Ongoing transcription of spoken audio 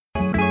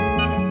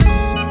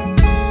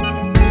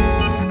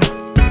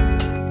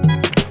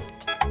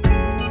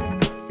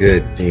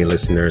Good day,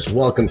 listeners.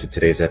 Welcome to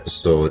today's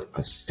episode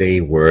of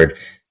Stay Word.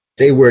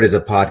 Stay Word is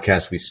a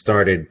podcast we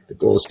started. The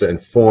goal is to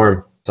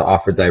inform, to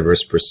offer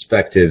diverse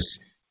perspectives,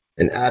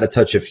 and add a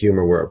touch of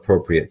humor where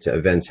appropriate to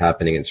events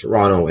happening in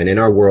Toronto and in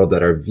our world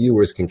that our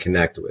viewers can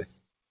connect with.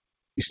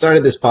 We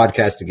started this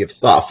podcast to give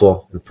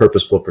thoughtful and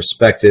purposeful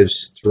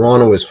perspectives.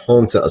 Toronto is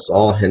home to us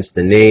all, hence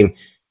the name.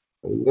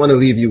 We want to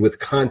leave you with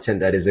content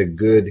that is a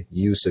good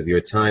use of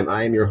your time.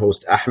 I am your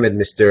host, Ahmed,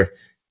 Mr.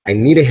 I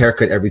need a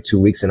haircut every 2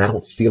 weeks and I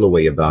don't feel a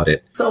way about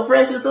it. So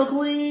fresh and so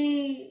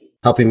clean.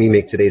 Helping me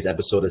make today's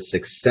episode a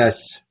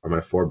success are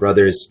my four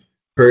brothers,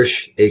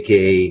 Hirsch,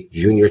 aka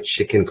Junior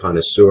Chicken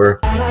Connoisseur.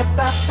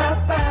 I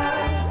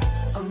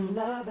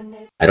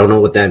don't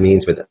know what that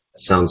means, but that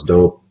sounds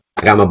dope.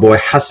 I got my boy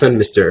Hassan,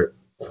 Mr.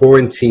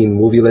 Quarantine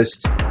Movie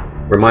List.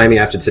 Remind me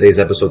after today's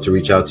episode to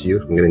reach out to you.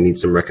 I'm going to need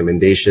some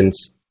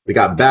recommendations. We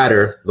got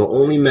Batter, the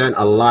only man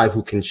alive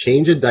who can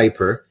change a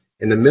diaper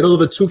in the middle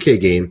of a 2K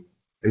game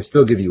and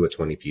still give you a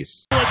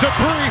 20-piece. It's a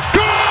three.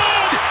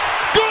 Good!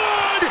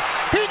 Good!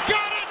 He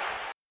got it!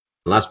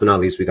 And last but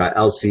not least, we got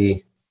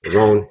LC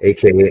Ron,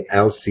 a.k.a.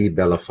 LC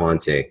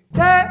Belafonte.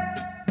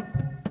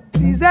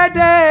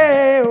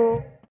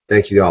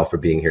 Thank you all for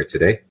being here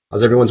today.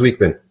 How's everyone's week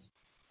been?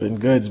 Been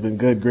good. It's been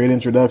good. Great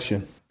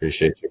introduction.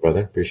 Appreciate you,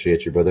 brother.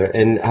 Appreciate you, brother.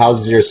 And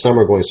how's your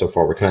summer going so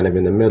far? We're kind of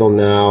in the middle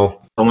now.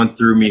 Someone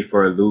threw me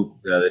for a loop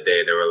the other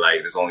day. They were like,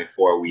 there's only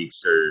 4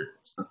 weeks or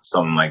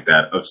something like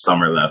that of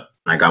summer left.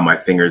 I got my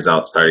fingers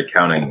out, started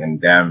counting,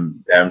 and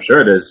damn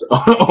sure there's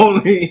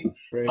only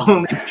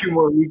a few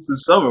more weeks of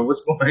summer.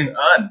 What's going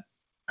on?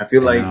 I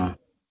feel like,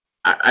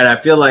 I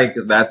feel like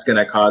that's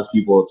gonna cause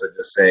people to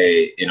just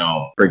say,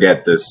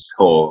 forget this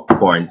whole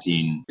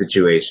quarantine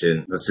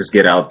situation. Let's just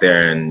get out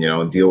there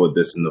and deal with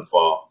this in the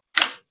fall.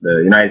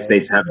 The United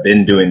States have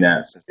been doing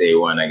that since day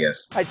one, I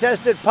guess. I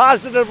tested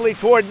positively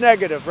toward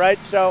negative, right?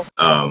 So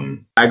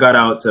I got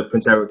out to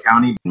Prince Edward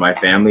County. My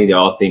family, they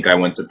all think I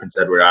went to Prince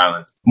Edward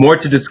Island. More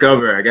to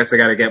discover. I guess I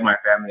got to get my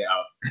family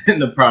out in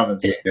the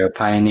province. You're a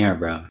pioneer,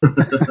 bro.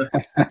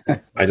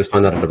 I just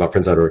found out about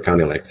Prince Edward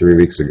County like 3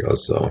 weeks ago,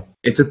 so.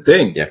 It's a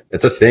thing. Yeah,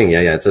 it's a thing.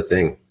 Yeah, it's a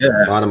thing.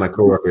 Yeah. A lot of my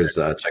coworkers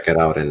check it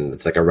out, and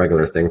it's like a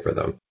regular thing for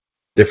them.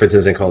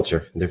 Differences in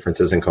culture.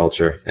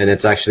 And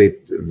it's actually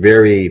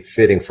very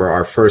fitting for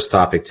our first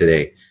topic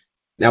today.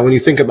 Now, when you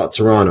think about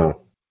Toronto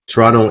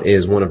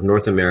is one of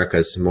North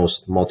America's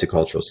most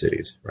multicultural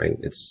cities, right?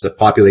 It's a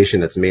population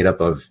that's made up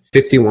of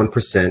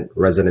 51%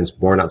 residents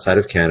born outside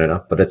of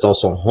Canada, but it's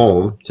also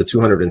home to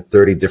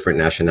 230 different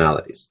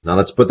nationalities. Now,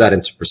 let's put that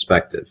into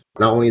perspective.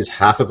 Not only is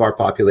half of our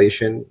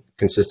population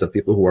consist of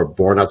people who are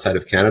born outside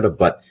of Canada,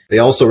 but they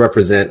also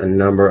represent a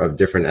number of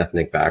different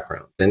ethnic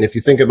backgrounds. And if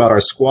you think about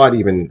our squad,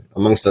 even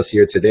amongst us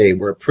here today,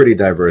 we're a pretty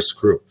diverse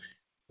group.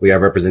 We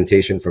have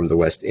representation from the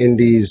West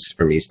Indies,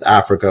 from East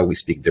Africa. We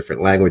speak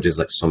different languages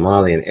like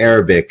Somali and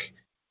Arabic.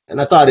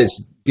 And I thought it'd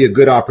be a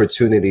good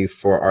opportunity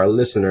for our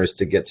listeners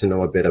to get to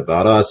know a bit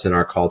about us and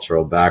our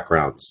cultural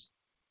backgrounds.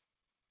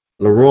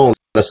 Laurent,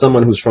 as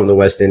someone who's from the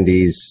West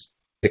Indies,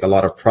 take a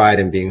lot of pride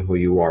in being who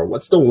you are.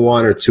 What's the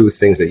one or two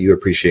things that you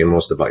appreciate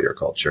most about your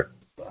culture?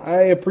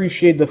 I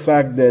appreciate the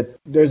fact that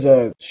there's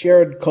a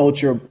shared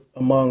culture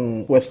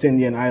among West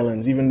Indian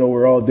islands, even though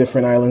we're all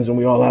different islands and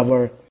we all have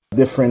our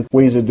different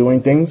ways of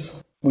doing things.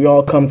 We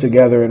all come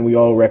together and we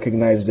all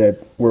recognize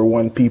that we're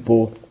one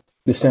people,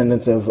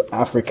 descendants of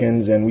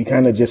Africans, and we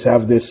kind of just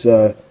have this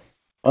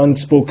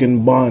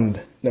unspoken bond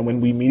that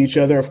when we meet each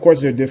other, of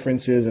course there are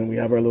differences and we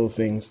have our little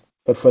things,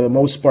 but for the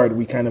most part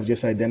we kind of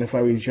just identify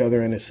with each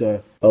other, and it's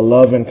a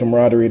love and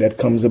camaraderie that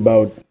comes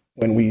about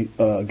when we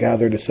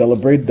gather to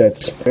celebrate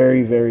that's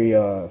very, very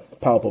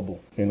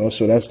palpable,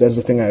 so that's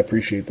the thing I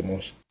appreciate the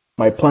most.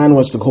 My plan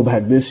was to go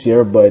back this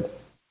year, but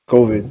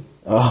COVID.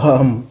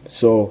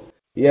 So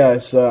yeah,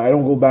 I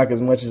don't go back as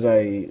much as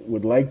I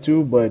would like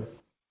to, but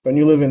when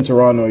you live in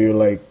Toronto, you're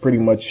like pretty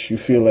much, you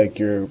feel like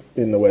you're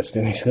in the West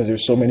Indies because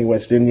there's so many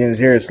West Indians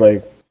here. It's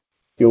like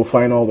you'll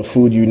find all the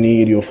food you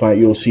need.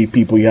 You'll see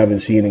people you haven't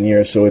seen in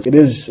years. So it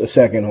is a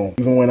second home.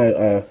 Even when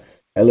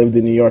I lived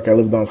in New York, I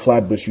lived on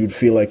Flatbush, you'd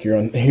feel like you're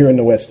in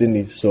the West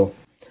Indies. So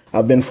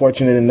I've been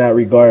fortunate in that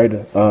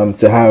regard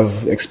to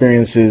have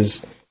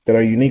experiences that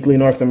are uniquely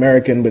North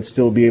American, but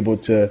still be able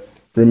to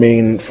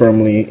remain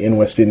firmly in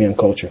West Indian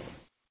culture.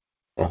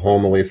 A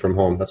home away from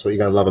home. That's what you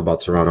gotta love about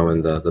Toronto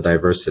and the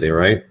diversity,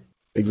 right?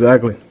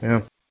 Exactly.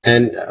 Yeah.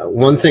 And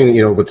one thing,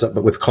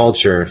 with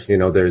culture,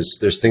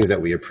 there's things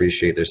that we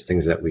appreciate. There's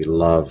things that we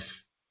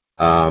love.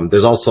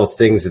 There's also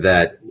things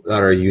that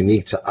are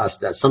unique to us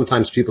that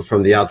sometimes people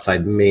from the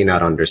outside may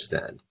not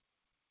understand.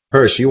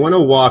 Hirsch, you want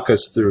to walk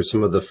us through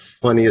some of the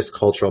funniest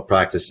cultural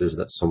practices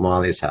that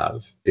Somalis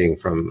have, being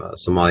from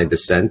Somali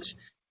descent?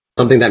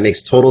 Something that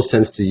makes total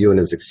sense to you and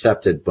is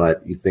accepted,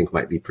 but you think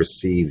might be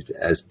perceived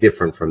as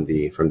different from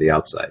the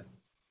outside.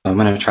 I'm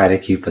going to try to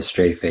keep a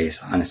straight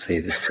face. Honestly,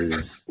 I've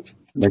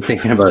been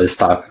thinking about this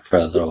topic for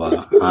a little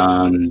while. We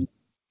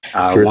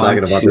were talking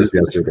about this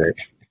yesterday.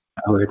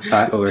 We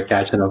were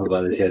catching up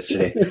about this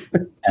yesterday,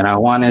 and I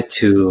wanted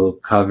to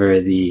cover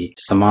the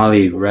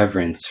Somali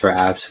reverence for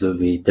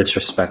absolutely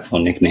disrespectful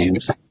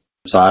nicknames.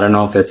 So I don't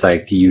know if it's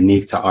like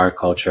unique to our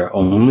culture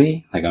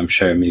only. Like I'm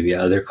sure maybe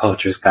other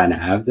cultures kind of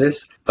have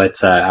this,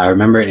 but I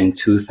remember in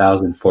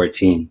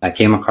 2014 I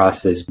came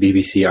across this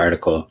BBC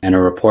article and a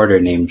reporter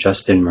named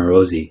Justin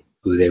Morosi,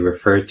 who they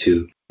refer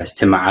to as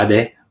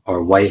Timaade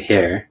or white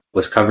hair,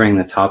 was covering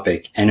the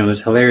topic, and it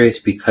was hilarious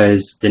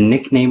because the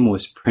nickname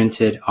was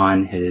printed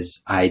on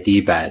his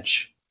ID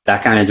badge.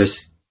 That kind of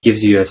just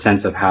gives you a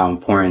sense of how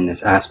important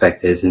this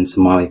aspect is in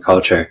Somali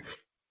culture.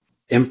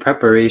 In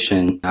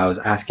preparation, I was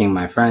asking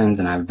my friends,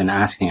 and I've been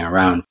asking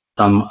around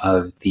some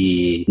of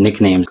the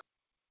nicknames.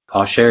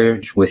 I'll share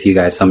with you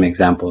guys some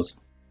examples.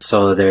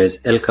 So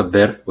there's Il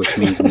Kabir, which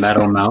means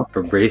metal mouth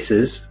for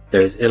braces.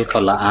 There's Il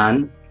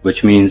Kalaan,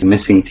 which means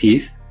missing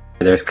teeth.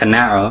 There's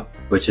Kanaro,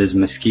 which is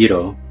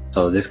mosquito.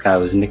 So this guy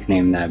was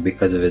nicknamed that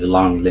because of his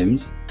long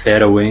limbs.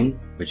 Ferawing,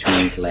 which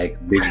means like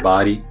big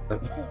body.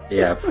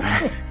 Yeah,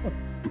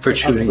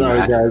 protruding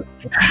max.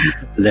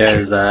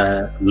 There's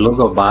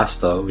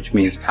Logobasto, which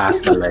means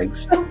pasta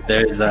legs.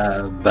 There's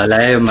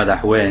Balay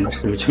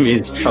Madahwen, which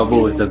means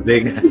trouble with the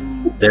big.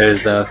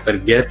 There's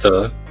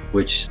Fergeto,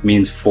 which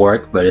means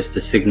fork, but it's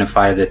to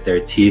signify that their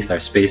teeth are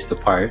spaced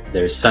apart.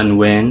 There's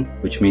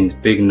Sunwin, which means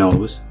big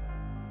nose.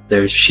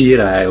 There's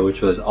Shirai,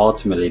 which was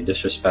ultimately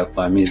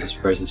disrespectful. I mean, this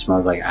person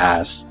smells like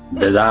ass.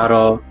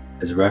 Bedaro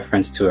is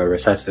reference to a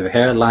recessive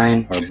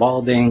hairline or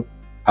balding.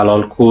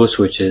 Halal Kus,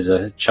 which is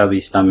a chubby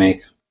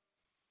stomach.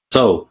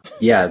 So,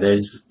 yeah,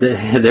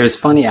 there's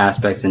funny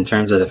aspects in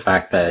terms of the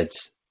fact that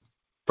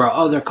for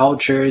other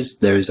cultures,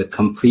 there's a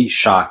complete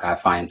shock, I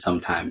find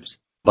sometimes.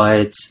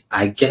 But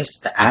I guess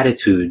the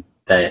attitude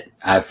that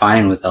I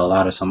find with a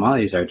lot of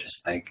Somalis are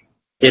just like,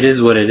 it is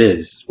what it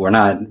is. We're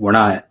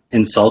not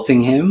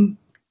insulting him.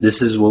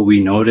 This is what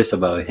we notice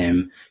about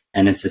him,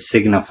 and it's a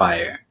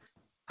signifier.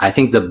 I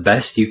think the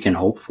best you can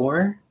hope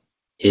for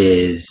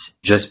is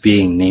just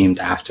being named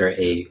after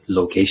a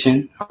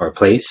location or a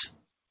place.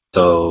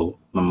 So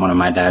one of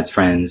my dad's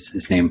friends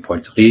is named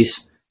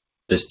Portuguese,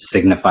 just to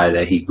signify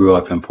that he grew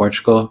up in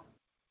Portugal.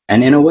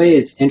 And in a way,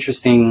 it's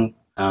interesting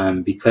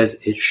because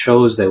it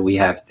shows that we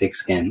have thick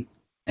skin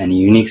and a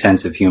unique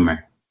sense of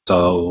humor.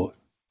 So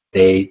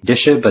they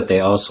dish it, but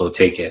they also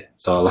take it.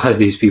 So a lot of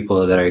these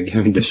people that are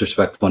giving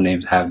disrespectful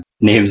names have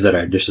names that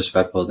are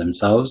disrespectful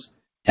themselves.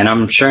 And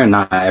I'm sure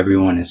not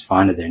everyone is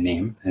fond of their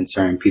name, and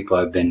certain people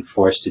have been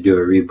forced to do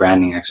a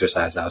rebranding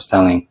exercise. I was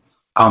telling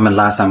Ahmed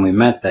last time we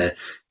met that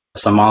a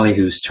Somali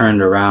who's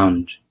turned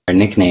around their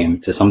nickname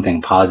to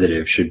something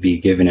positive should be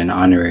given an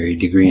honorary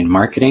degree in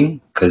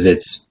marketing, because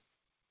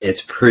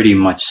it's pretty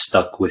much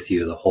stuck with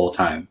you the whole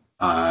time.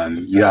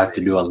 You have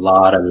to do a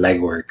lot of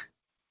legwork.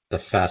 The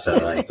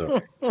fascinating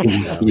story.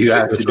 You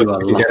have to do a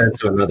lot. Get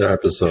into another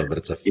episode, but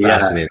it's a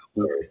fascinating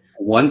story.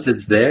 Once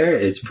it's there,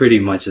 it's pretty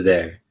much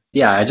there.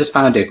 Yeah, I just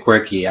found it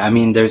quirky. I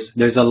mean, there's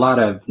a lot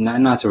of,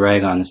 not to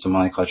rag on the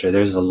Somali culture,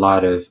 there's a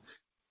lot of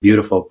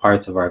beautiful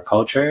parts of our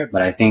culture,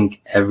 but I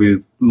think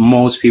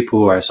most people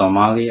who are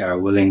Somali are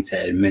willing to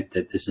admit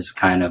that this is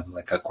kind of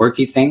like a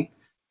quirky thing.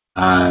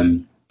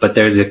 But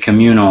there's a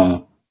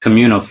communal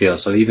feel.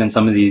 So even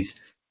some of these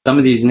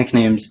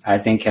nicknames I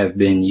think have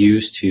been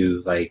used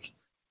to like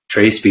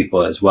trace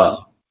people as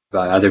well.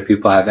 Other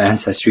people have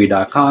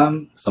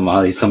Ancestry.com.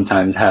 Somalis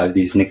sometimes have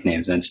these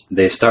nicknames, and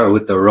they start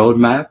with the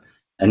roadmap,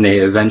 and they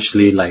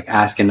eventually like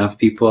ask enough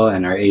people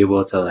and are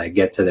able to like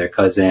get to their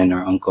cousin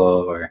or uncle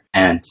or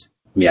aunt.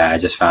 Yeah, I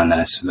just found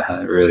that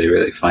really,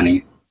 really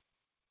funny.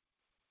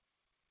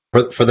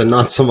 For the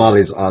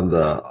non-Somalis on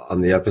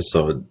the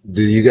episode,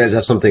 do you guys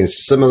have something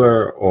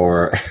similar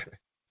or?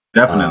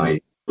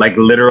 Definitely, like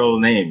literal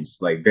names,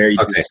 like very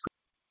discreet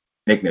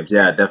nicknames.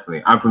 Yeah,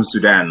 definitely. I'm from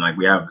Sudan. Like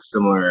we have a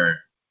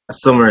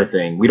similar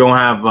thing. We don't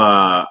have.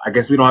 I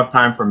guess we don't have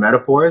time for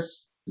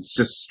metaphors. It's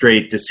just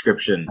straight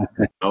description.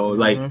 Oh,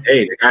 like,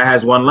 hey, the guy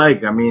has one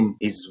leg. I mean,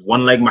 he's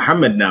one leg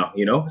Muhammad now,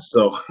 you know?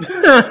 So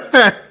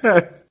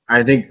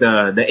I think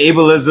the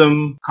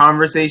ableism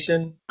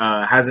conversation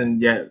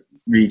hasn't yet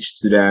reached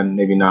Sudan.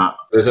 Maybe not.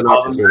 There's an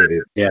opportunity.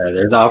 Yeah,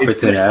 there's an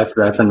opportunity.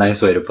 That's a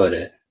nice way to put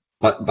it.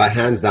 But by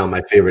hands down,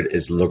 my favorite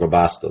is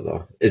Logobasto,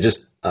 though. It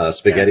just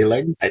spaghetti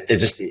legs. It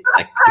just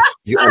like, if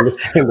you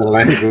understand the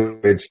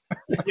language.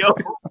 Yo,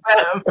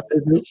 fam.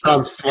 It just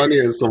sounds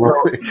funnier in some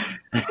way.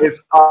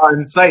 It's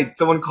on site.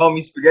 Someone call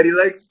me spaghetti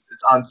legs.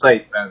 It's on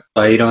site, man.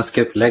 Why you don't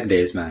skip leg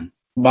days, man?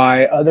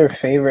 My other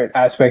favorite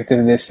aspect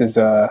of this is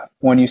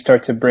when you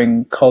start to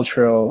bring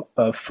cultural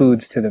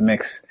foods to the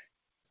mix.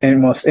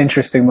 And most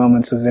interesting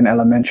moments was in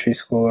elementary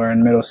school or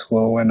in middle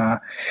school when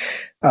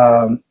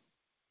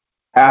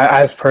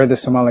as per the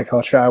Somali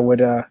culture, I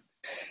would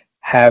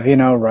have,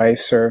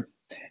 rice or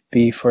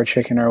beef or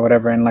chicken or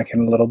whatever in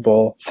a little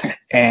bowl,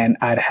 and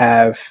I'd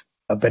have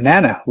a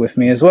banana with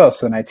me as well.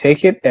 So then I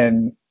take it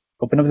and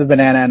open up the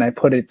banana and I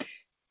put it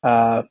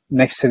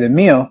next to the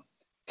meal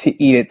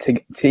to eat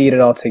it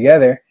all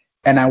together,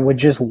 and I would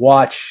just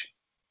watch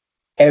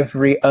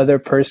every other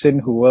person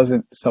who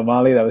wasn't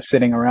Somali that was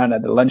sitting around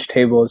at the lunch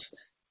tables,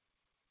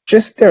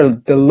 just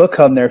the look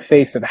on their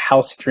face of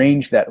how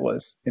strange that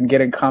was, and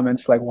getting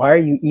comments like, "Why are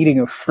you eating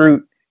a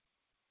fruit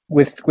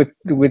with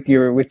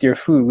your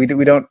food?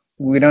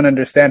 We don't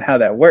understand how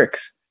that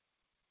works."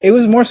 It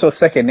was more so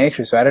second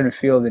nature, so I didn't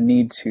feel the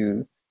need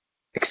to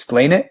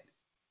explain it.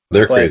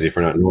 They're But crazy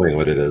for not knowing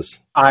what it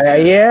is.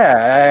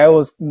 I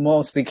always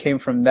mostly came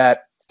from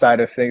that side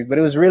of things, but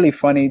it was really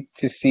funny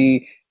to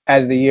see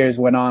as the years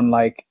went on,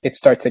 like it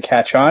start to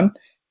catch on,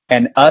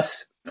 and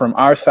us from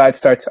our side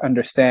start to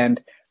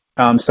understand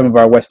some of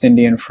our West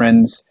Indian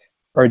friends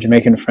or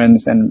Jamaican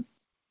friends and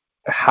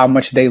how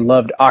much they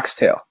loved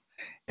oxtail,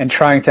 and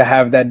trying to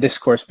have that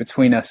discourse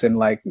between us in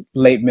like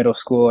late middle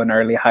school and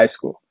early high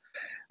school.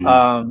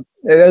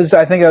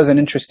 I think that was an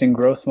interesting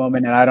growth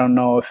moment, and I don't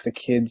know if the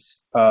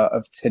kids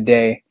of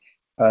today,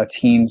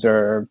 teens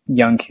or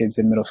young kids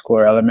in middle school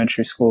or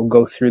elementary school,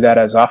 go through that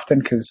as often,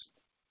 because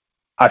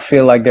I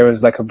feel like there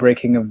was like a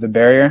breaking of the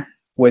barrier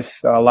with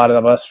a lot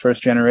of us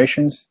first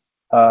generations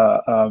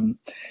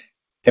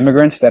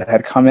immigrants that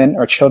had come in,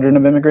 or children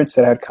of immigrants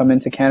that had come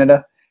into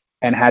Canada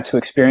and had to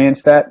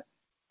experience that.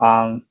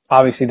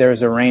 Obviously, there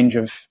was a range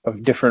of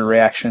different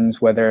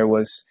reactions, whether it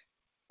was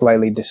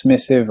slightly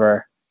dismissive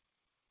or,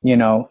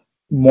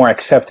 more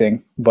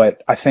accepting.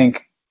 But I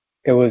think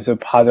it was a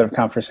positive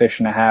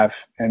conversation to have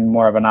and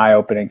more of an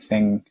eye-opening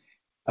thing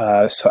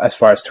so as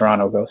far as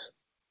Toronto goes.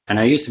 And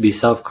I used to be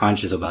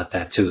self-conscious about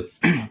that too.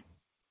 When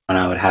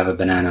I would have a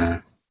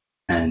banana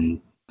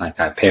and like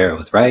I pair it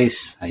with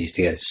rice, I used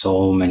to get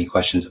so many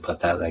questions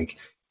about that. Like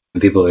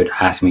when people would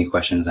ask me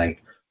questions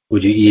like,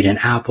 would you eat an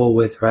apple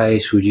with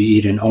rice? Would you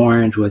eat an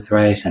orange with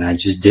rice? And I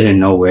just didn't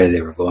know where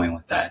they were going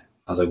with that.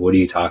 I was like, what are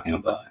you talking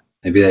about?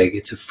 They'd be like,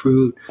 it's a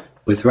fruit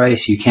with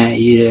rice. You can't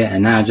eat it.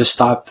 And then I just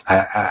stopped.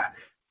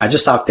 I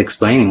just stopped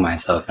explaining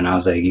myself. And I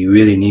was like, you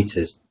really need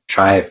to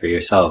try it for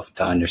yourself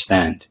to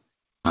understand.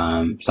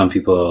 Some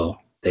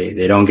people,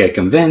 they don't get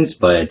convinced,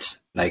 but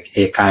like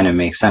it kind of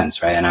makes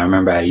sense, right? And I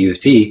remember at U of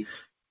T,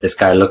 this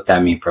guy looked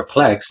at me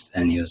perplexed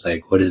and he was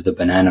like, what is the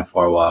banana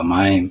for while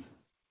my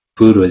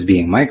food was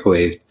being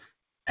microwaved?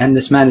 And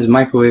this man is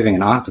microwaving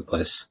an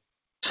octopus.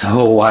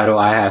 So why do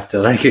I have to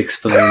like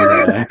explain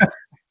the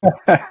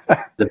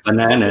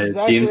banana? That's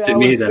exactly It seems to what I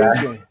me was that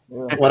thinking.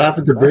 Yeah. What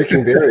happened to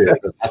breaking barriers?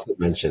 As Hassan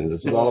mentioned,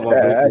 this is all about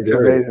breaking That's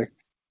barriers.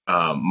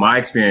 amazing. My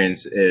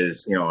experience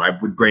is, I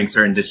would bring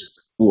certain dishes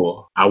to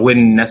school. I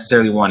wouldn't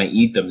necessarily want to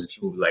eat them. So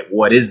people would be like,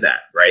 what is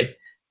that, right?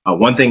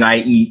 One thing I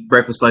eat,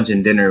 breakfast, lunch,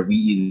 and dinner, we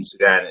eat in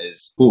Sudan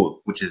is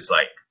fool, which is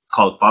like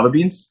called fava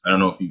beans. I don't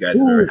know if you guys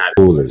have ever had it.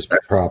 Cool is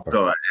proper.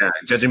 So,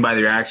 judging by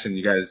the reaction,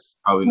 you guys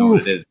probably know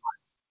what it is.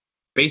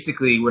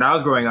 Basically, when I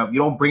was growing up, you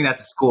don't bring that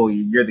to school.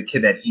 You're the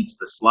kid that eats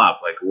the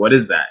slop. Like, what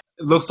is that?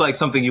 It looks like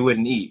something you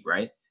wouldn't eat,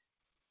 right?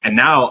 And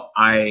now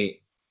I'm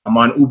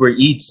on Uber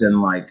Eats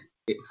and like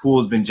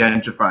fool's been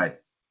gentrified.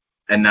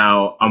 And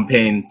now I'm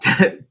paying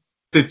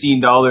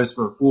 $15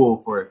 for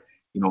fool for,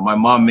 my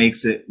mom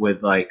makes it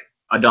with like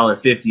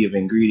 $1.50 of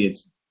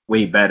ingredients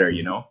way better,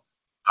 So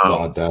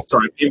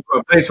I came from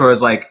a place where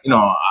it's like,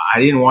 I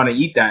didn't want to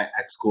eat that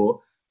at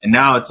school. And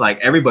now it's like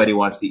everybody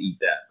wants to eat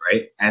that,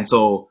 right? And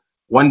so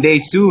one day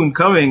soon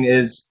coming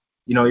is,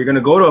 you're going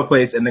to go to a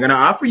place and they're going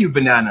to offer you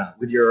banana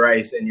with your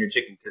rice and your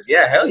chicken. Because,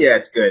 hell yeah,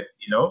 it's good,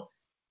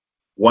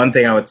 One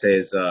thing I would say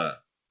is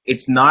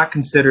it's not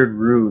considered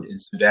rude in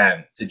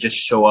Sudan to just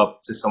show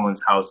up to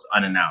someone's house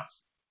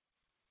unannounced.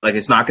 Like,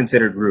 it's not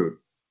considered rude.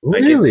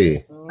 Like,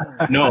 Really?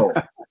 No.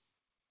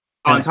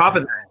 On top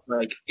of that,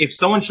 like, if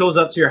someone shows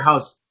up to your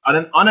house,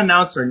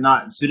 unannounced or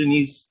not, in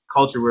Sudanese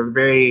culture, we're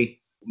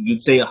very,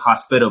 you'd say,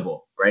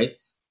 hospitable, right?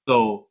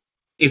 So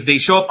if they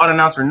show up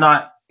unannounced or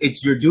not,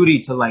 it's your duty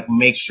to, like,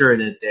 make sure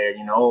that they're,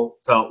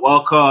 felt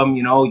welcome,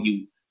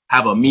 you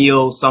have a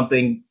meal,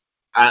 something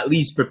at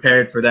least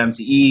prepared for them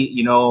to eat,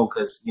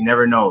 because you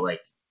never know,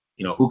 like,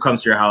 who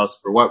comes to your house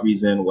for what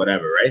reason,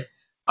 whatever, right?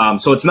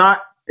 So it's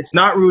not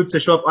rude to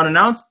show up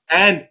unannounced,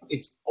 and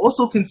it's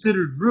also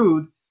considered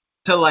rude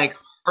to like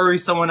hurry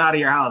someone out of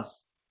your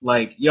house.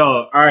 Like,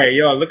 all right,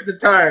 look at the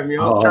time,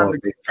 it's time to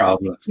big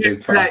problem.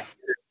 Big problem.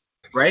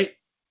 Right?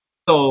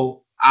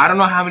 So I don't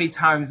know how many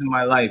times in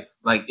my life,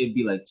 like it'd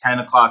be like 10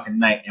 o'clock at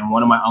night and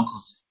one of my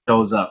uncles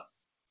shows up,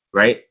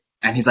 right?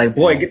 And he's like,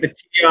 boy, get the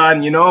tea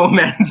on,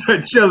 man,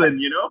 start chilling,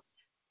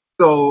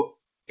 So,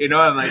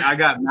 I'm like, I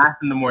got math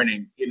in the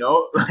morning,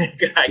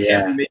 like I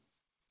can't make.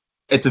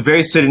 It's a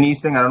very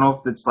Sudanese thing. I don't know if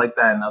it's like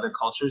that in other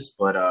cultures,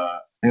 but I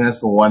think that's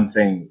the one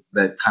thing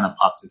that kind of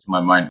popped into my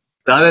mind.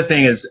 The other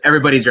thing is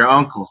everybody's your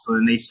uncle, so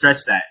then they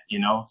stretch that,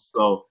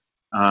 So,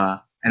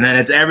 and then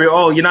it's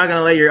you're not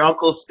gonna let your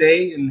uncle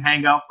stay and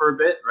hang out for a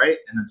bit, right?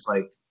 And it's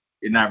like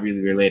you're not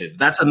really related.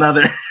 That's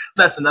another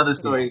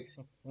story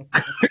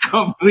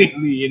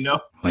completely,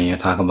 When you're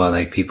talking about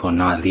like people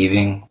not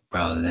leaving,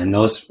 bro, then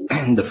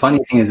the funny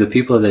thing is the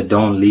people that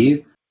don't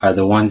leave are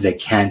the ones that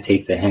can't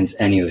take the hints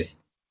anyway.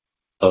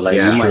 So like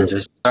you might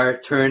just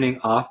start turning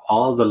off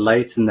all the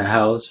lights in the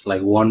house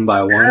like one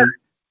by one,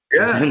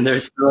 Yeah. And they're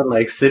still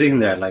like sitting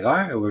there, like, all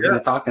right, we're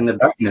gonna talk in the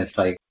darkness.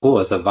 Like, cool,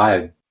 it's a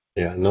vibe.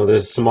 Yeah, no,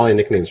 there's Somali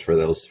nicknames for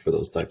those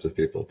types of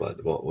people,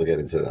 but we'll get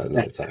into that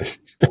another time.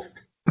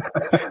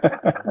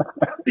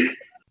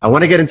 I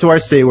want to get into our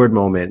say word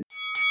moment.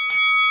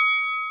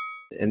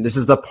 And this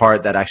is the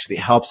part that actually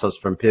helps us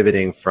from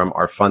pivoting from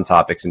our fun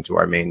topics into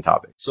our main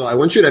topic. So I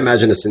want you to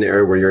imagine a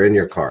scenario where you're in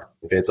your car.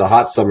 Okay, it's a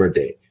hot summer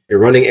day. You're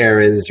running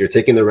errands, you're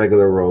taking the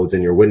regular roads,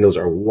 and your windows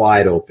are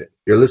wide open.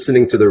 You're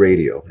listening to the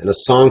radio, and a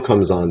song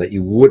comes on that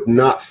you would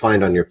not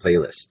find on your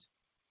playlist.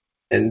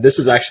 And this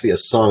is actually a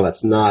song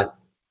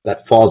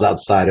that falls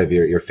outside of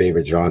your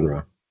favorite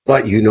genre.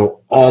 But you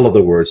know all of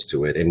the words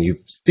to it, and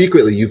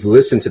you've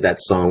listened to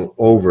that song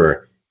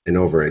over and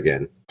over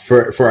again.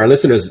 For our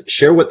listeners,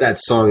 share what that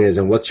song is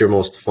and what's your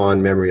most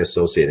fond memory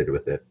associated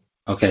with it.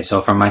 Okay,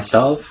 so for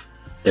myself,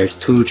 there's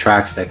 2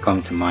 tracks that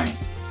come to mind.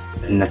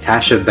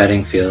 Natasha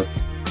Bedingfield,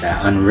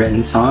 that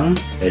Unwritten song,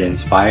 it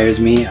inspires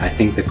me. I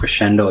think the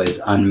crescendo is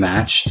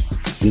unmatched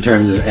in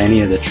terms of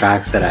any of the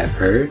tracks that I've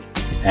heard.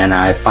 And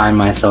I find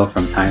myself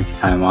from time to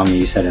time, Mommy,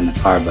 you said in the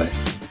car, but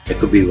it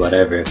could be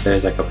whatever. If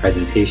there's like a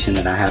presentation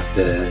that I have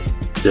to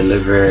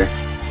deliver,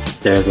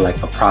 there's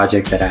like a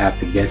project that I have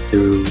to get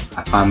through,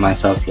 I find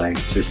myself like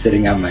just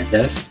sitting at my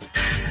desk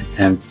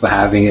and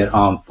having it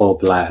on full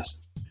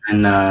blast.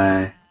 And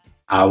I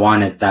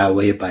Want It That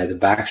Way by the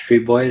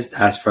Backstreet Boys.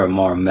 That's for a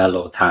more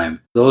mellow time.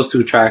 Those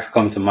 2 tracks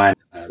come to mind.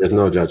 There's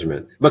no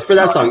judgment. But for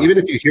that song, even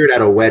if you hear it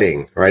at a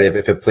wedding, right?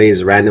 If it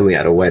plays randomly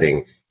at a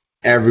wedding,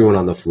 everyone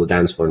on the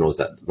dance floor knows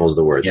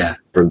the words.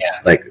 From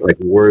like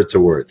word to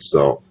word.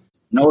 So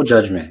no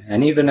judgment.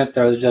 And even if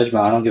there was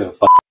judgment, I don't give a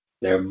fuck.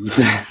 They're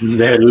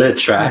lit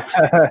tracks,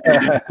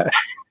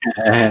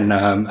 and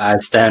I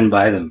stand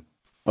by them.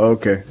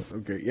 Okay.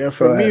 Yeah,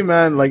 for me,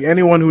 man, like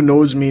anyone who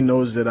knows me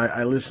knows that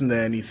I listen to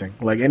anything.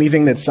 Like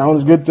anything that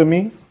sounds good to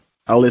me,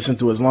 I'll listen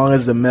to, as long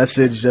as the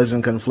message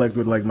doesn't conflict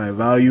with like my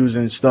values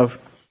and stuff.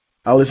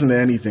 I'll listen to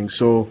anything.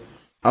 So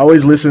I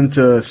always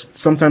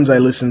sometimes I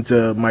listen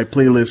to my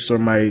playlists or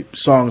my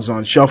songs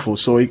on shuffle.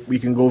 So we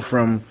can go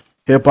from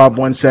hip hop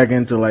 1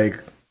 second to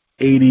like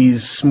 80s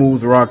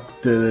smooth rock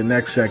to the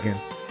next second.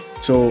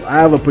 So I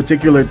have a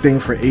particular thing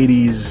for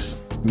 80s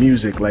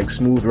music, like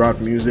smooth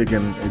rock music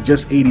and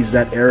just 80s,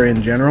 that era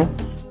in general.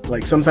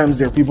 Like sometimes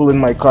there are people in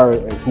my car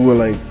who are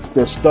like,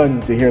 they're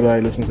stunned to hear that I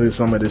listen to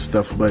some of this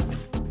stuff. But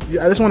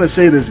I just want to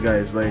say this,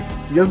 guys, like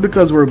just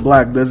because we're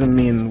black doesn't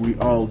mean we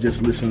all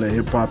just listen to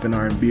hip hop and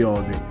R&B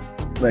all day.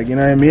 Like, you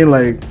know what I mean?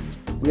 Like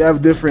we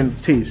have different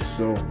tastes.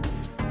 So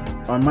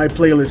on my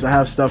playlist, I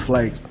have stuff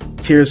like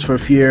Tears for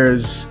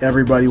Fears,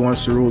 Everybody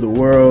Wants to Rule the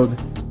World,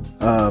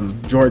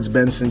 George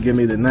Benson, Give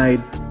Me the Night,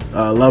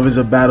 Love is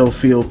a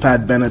Battlefield,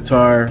 Pat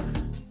Benatar,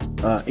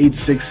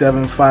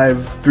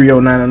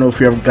 8675309. I don't know if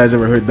you guys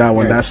ever heard that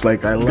one. That's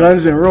like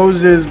Guns N'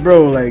 Roses,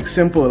 bro. Like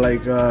Simple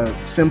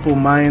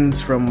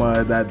Minds from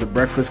the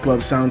Breakfast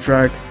Club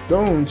soundtrack.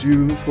 Don't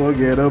you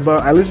forget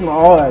about. I listen to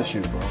all that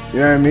shit, bro.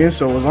 You know what I mean?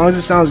 So as long as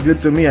it sounds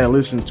good to me, I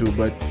listen to.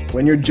 But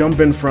when you're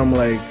jumping from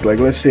like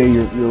let's say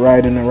you're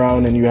riding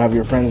around and you have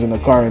your friends in the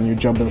car and you're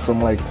jumping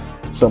from like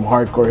some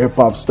hardcore hip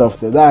hop stuff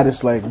to that,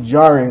 it's like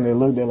jarring. They're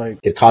like,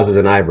 it causes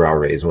an eyebrow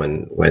raise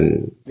when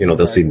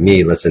they'll see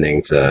me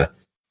listening to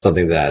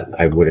something that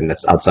I wouldn't,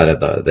 that's outside of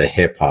the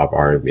hip hop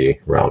R&B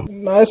realm.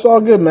 No, it's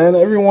all good, man.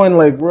 Everyone,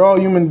 like, we're all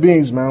human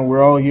beings, man.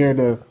 We're all here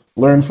to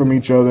learn from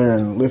each other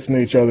and listen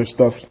to each other's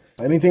stuff.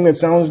 Anything that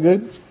sounds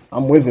good,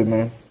 I'm with it,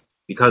 man.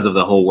 Because of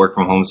the whole work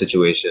from home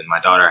situation,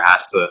 my daughter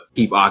has to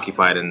keep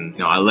occupied, and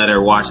I let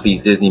her watch these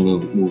Disney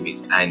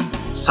movies, and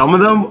some of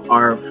them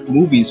are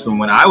movies from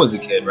when I was a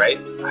kid, right?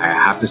 I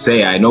have to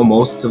say I know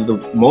most,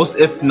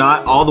 if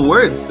not all, the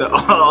words to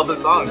all the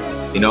songs.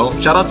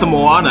 Shout out to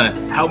Moana,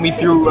 help me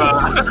through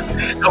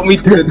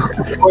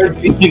the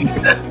quarantine.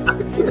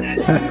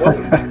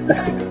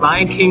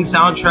 Lion King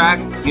soundtrack,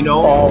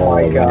 Oh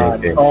my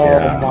god!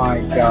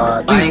 My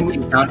god! Lion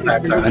King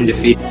soundtracks are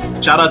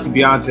undefeated. Shout out to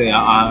Beyonce.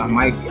 I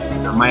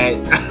might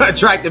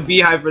attract a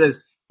beehive for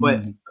this,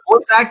 but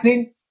voice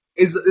acting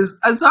is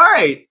all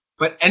right.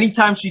 But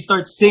anytime she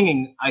starts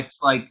singing,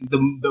 it's like the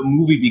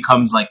movie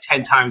becomes like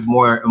 10 times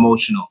more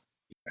emotional.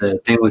 The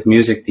thing with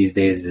music these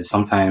days is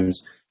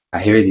sometimes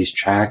I hear these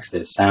tracks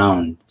that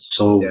sound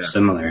so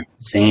similar,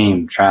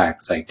 same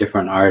tracks, like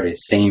different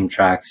artists, same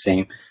tracks,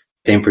 same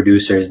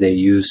producers they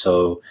use.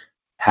 So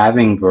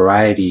having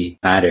variety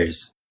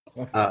matters.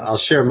 I'll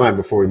share mine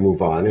before we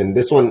move on. And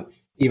this one,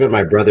 even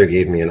my brother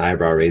gave me an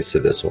eyebrow raise to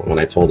this one when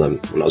I told him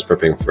when I was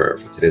prepping for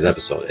today's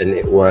episode. And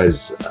it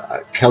was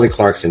Kelly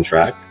Clarkson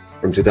track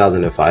from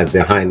 2005,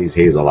 Behind These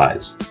Hazel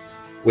Eyes,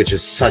 which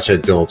is such a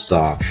dope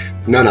song.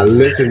 No,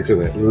 listen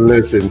to it.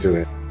 Listen to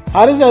it.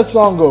 How does that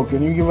song go?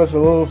 Can you give us a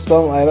little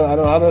something? I don't.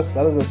 How does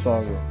that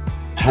song go?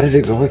 How did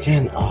it go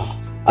again? Oh,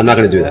 I'm not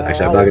gonna do that.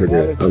 Actually, I'm not gonna do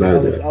it. I'm not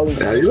gonna do it.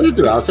 You listen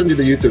to it. I'll send you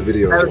the YouTube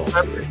video as well.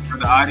 For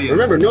the audience.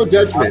 Remember, no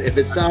judgment. If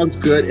it sounds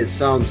good, it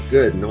sounds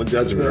good. No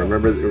judgment.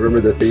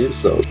 Remember the theme.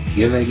 So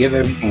give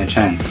everything a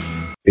chance.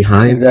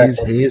 Behind these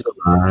hazel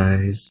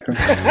eyes.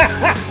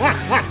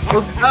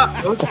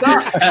 Don't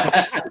stop.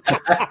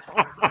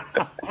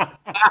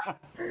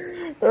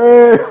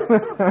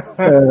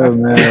 Oh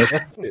man.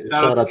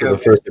 Shout out to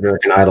the first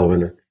American Idol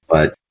winner.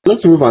 But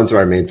let's move on to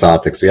our main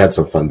topics. We had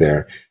some fun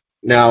there.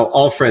 Now,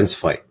 all friends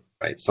fight,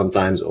 right?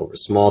 Sometimes over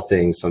small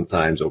things,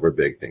 sometimes over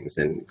big things.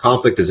 And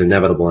conflict is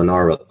inevitable in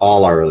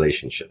all our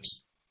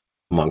relationships,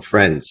 among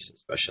friends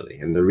especially.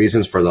 And the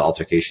reasons for the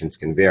altercations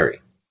can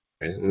vary.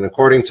 Right? And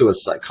according to a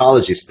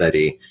psychology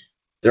study,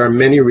 there are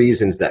many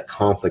reasons that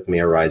conflict may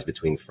arise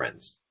between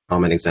friends.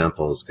 Common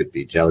examples could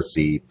be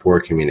jealousy, poor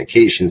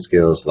communication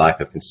skills,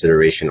 lack of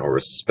consideration or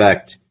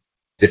respect,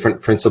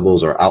 different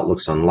principles or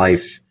outlooks on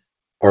life,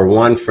 or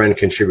one friend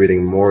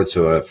contributing more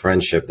to a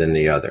friendship than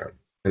the other.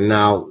 And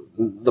now,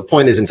 the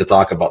point isn't to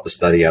talk about the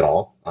study at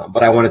all,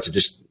 but I wanted to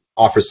just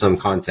offer some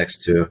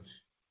context to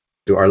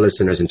our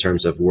listeners in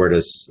terms of where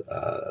does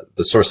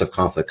the source of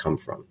conflict come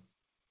from.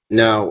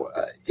 Now,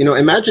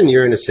 imagine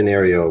you're in a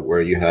scenario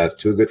where you have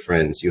two good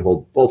friends, you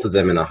hold both of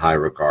them in a high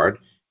regard.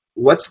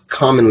 What's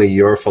commonly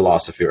your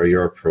philosophy or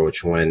your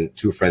approach when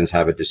two friends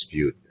have a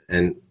dispute?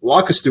 And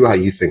walk us through how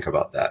you think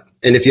about that.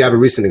 And if you have a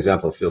recent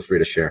example, feel free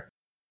to share.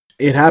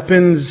 It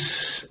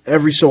happens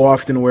every so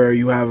often where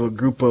you have a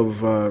group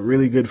of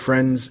really good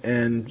friends.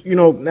 And,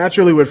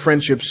 naturally with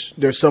friendships,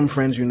 there's some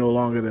friends you know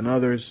longer than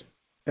others.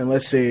 And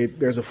let's say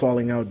there's a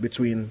falling out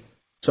between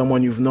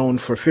someone you've known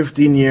for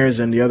 15 years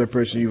and the other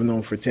person you've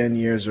known for 10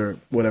 years or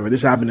whatever.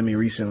 This happened to me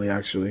recently,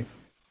 actually.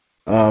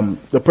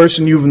 The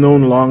person you've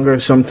known longer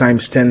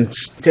sometimes tend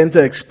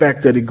to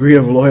expect a degree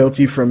of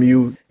loyalty from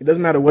you. It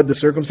doesn't matter what the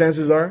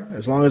circumstances are,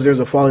 as long as there's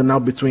a falling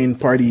out between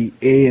party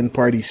A and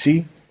party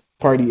C.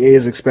 Party A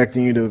is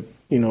expecting you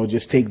to,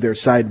 just take their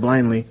side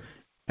blindly.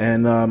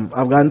 And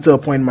I've gotten to a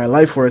point in my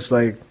life where it's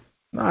like,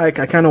 I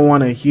kind of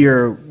want to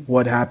hear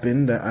what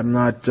happened. I'm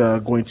not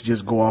going to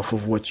just go off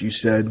of what you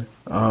said.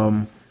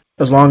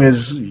 As long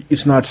as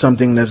it's not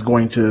something that's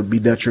going to be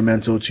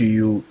detrimental to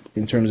you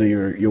in terms of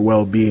your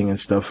well-being and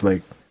stuff,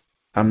 like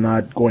I'm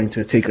not going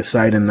to take a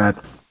side in that.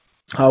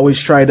 I always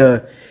try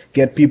to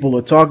get people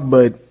to talk,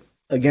 but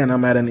again,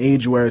 I'm at an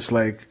age where it's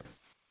like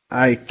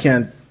I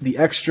can't. The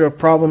extra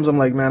problems, I'm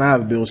like, man, I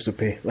have bills to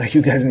pay. Like,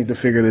 you guys need to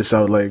figure this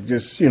out. Like,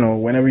 just,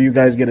 whenever you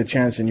guys get a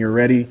chance and you're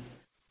ready,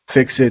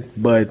 fix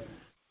it. But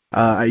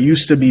I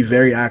used to be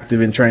very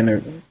active in trying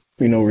to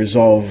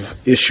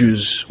resolve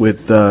issues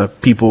with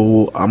people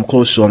who I'm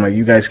close to. I'm like,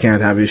 you guys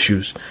can't have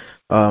issues.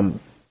 I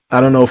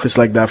don't know if it's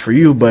like that for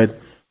you, but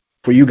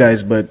for you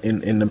guys, but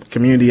in the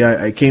community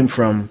I came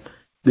from,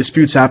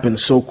 disputes happen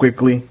so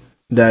quickly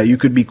that you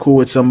could be cool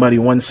with somebody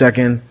 1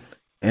 second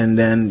and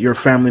then your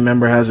family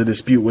member has a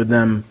dispute with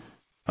them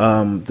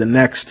the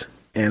next,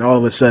 and all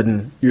of a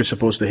sudden you're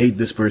supposed to hate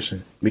this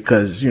person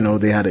because,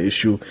 they had an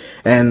issue.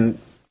 And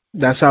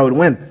that's how it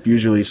went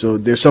usually. So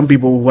there's some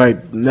people who I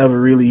never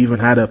really even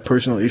had a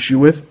personal issue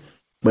with,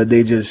 but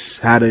they just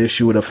had an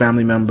issue with a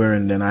family member,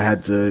 and then I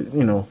had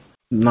to,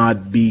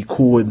 not be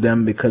cool with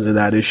them because of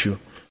that issue.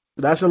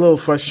 That's a little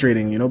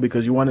frustrating,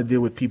 because you want to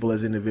deal with people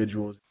as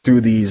individuals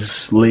through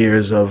these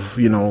layers of,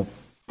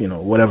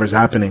 whatever's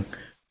happening.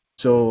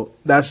 So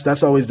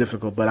that's always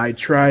difficult. But I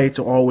try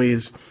to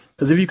always,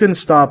 because if you can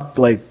stop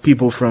like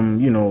people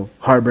from,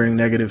 harboring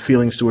negative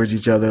feelings towards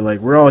each other, like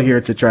we're all here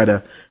to try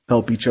to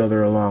help each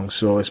other along.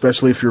 So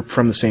especially if you're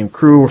from the same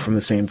crew or from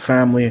the same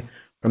family,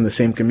 from the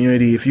same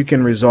community, if you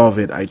can resolve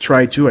it, I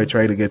try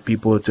to get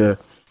people to,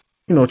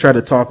 try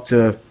to talk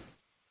to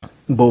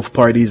both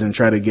parties and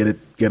try to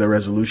get a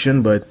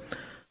resolution. But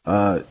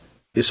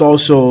it's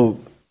also,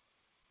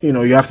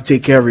 you have to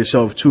take care of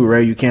yourself too,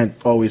 right? You can't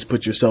always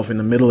put yourself in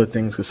the middle of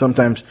things, because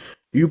sometimes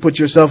you put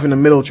yourself in the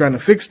middle trying to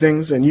fix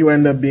things and you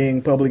end up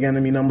being public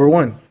enemy number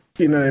one.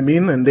 You know what I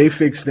mean? And they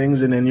fix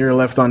things and then you're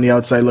left on the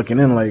outside looking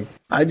in like,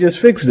 I just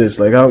fixed this.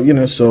 Like,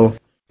 how, so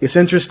it's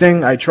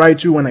interesting. I try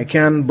to when I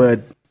can, but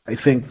I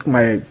think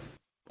my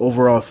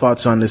overall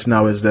thoughts on this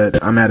now is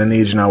that I'm at an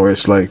age now where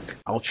it's like,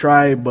 I'll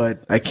try,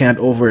 but I can't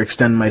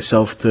overextend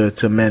myself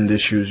to mend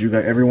issues.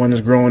 Everyone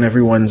is grown.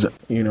 Everyone's,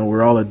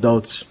 we're all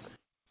adults.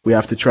 We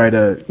have to try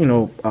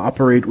to,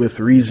 operate with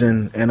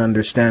reason and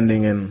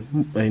understanding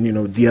and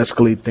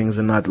de-escalate things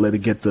and not let it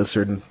get to a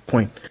certain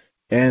point.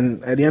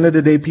 And at the end of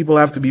the day, people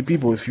have to be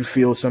people. If you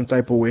feel some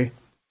type of way,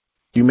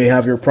 you may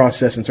have your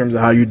process in terms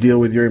of how you deal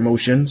with your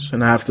emotions,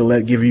 and I have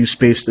to give you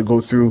space to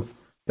go through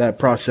that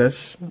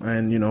process.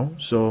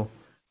 And, so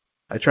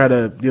I try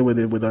to deal with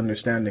it with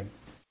understanding.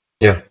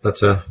 Yeah,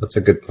 that's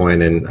a good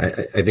point. And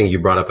I think you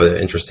brought up an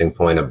interesting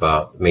point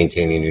about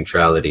maintaining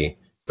neutrality,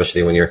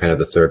 especially when you're kind of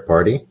the third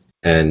party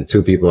and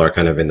two people are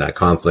kind of in that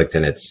conflict,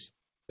 and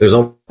there's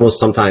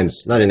almost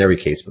sometimes, not in every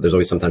case, but there's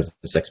always sometimes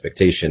this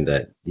expectation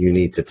that you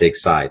need to take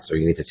sides, or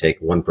you need to take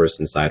one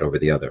person's side over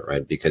the other,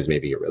 right? Because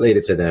maybe you're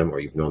related to them,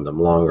 or you've known them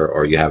longer,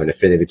 or you have an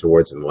affinity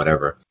towards them,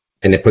 whatever.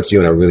 And it puts you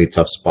in a really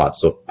tough spot.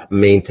 So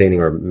maintaining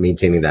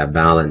that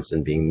balance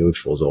and being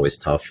neutral is always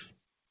tough.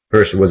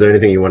 Hirsch, was there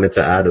anything you wanted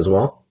to add as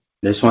well?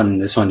 This one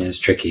is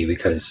tricky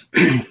because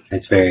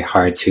it's very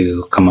hard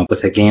to come up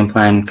with a game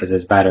plan, because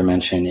as Bader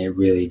mentioned, it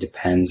really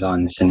depends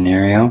on the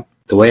scenario.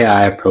 The way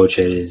I approach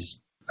it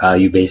is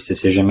value-based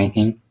decision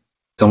making.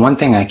 The one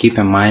thing I keep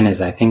in mind is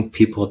I think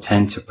people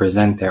tend to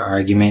present their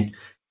argument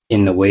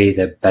in the way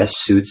that best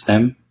suits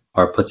them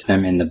or puts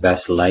them in the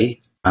best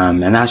light.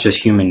 And that's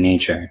just human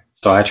nature.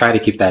 So I try to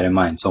keep that in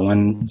mind. So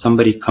when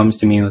somebody comes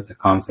to me with a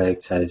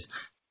conflict, says,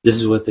 this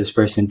is what this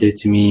person did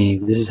to me,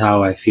 this is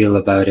how I feel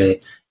about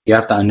it, you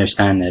have to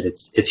understand that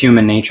it's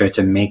human nature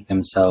to make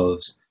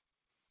themselves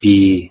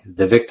be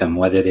the victim,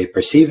 whether they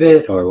perceive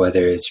it or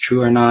whether it's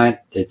true or not.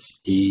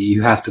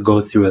 You have to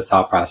go through a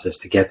thought process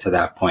to get to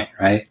that point,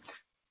 right?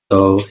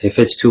 So if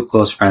it's two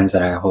close friends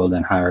that I hold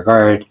in high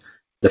regard,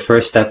 the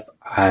first step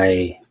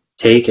I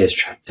take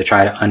is to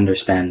try to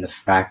understand the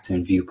facts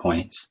and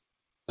viewpoints.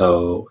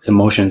 So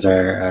emotions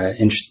are an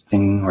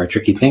interesting or a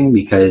tricky thing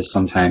because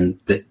sometimes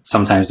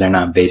they're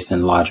not based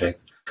in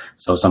logic.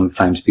 So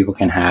sometimes people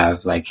can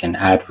have like an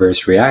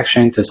adverse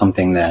reaction to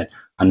something that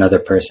another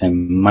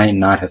person might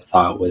not have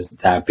thought was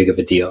that big of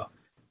a deal.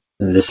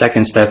 The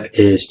second step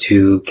is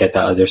to get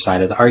the other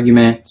side of the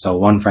argument. So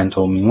one friend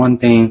told me one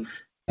thing,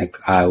 like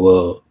I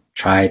will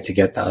try to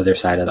get the other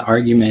side of the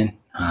argument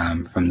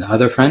from the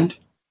other friend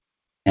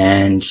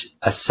and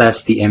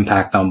assess the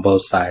impact on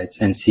both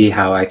sides and see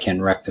how I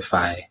can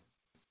rectify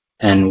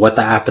and what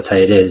the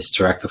appetite is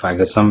to rectify.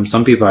 Because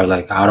some people are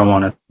like, I don't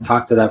want to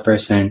talk to that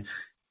person.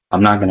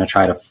 I'm not going to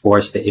try to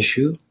force the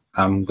issue.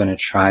 I'm going to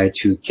try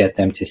to get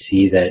them to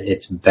see that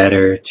it's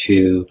better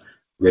to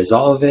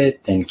resolve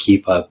it than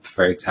keep up,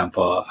 for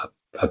example,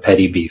 a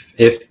petty beef,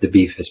 if the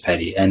beef is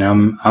petty. And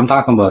I'm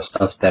talking about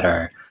stuff that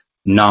are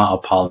not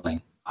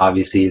appalling.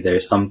 Obviously,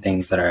 there's some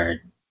things that are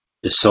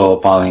just so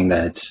appalling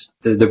that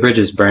the bridge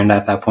is burned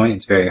at that point.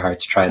 It's very hard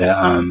to try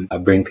to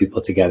bring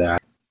people together.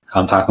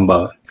 I'm talking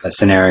about a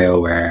scenario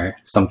where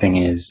something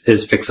is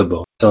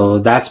fixable. So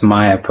that's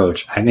my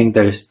approach. I think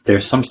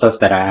there's some stuff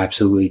that I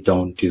absolutely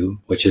don't do,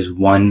 which is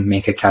one,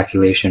 make a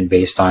calculation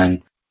based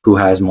on who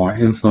has more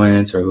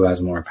influence or who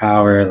has more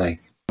power. Like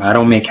I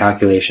don't make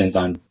calculations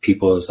on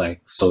people's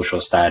like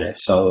social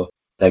status. So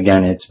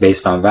again, it's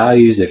based on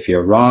values. If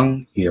you're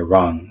wrong, you're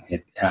wrong.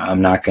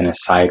 I'm not going to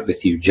side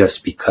with you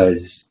just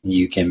because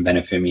you can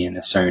benefit me in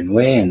a certain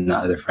way and the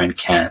other friend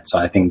can't. So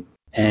I think,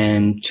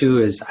 and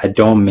two is I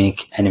don't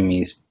make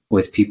enemies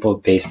with people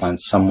based on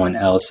someone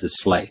else's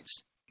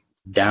slights.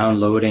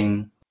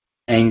 Downloading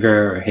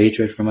anger or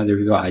hatred from other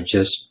people, I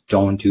just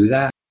don't do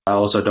that. I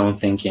also don't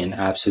think in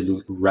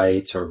absolute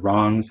rights or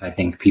wrongs. I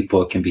think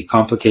people can be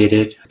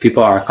complicated.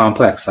 People are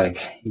complex. Like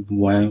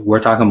when we're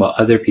talking about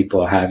other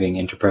people having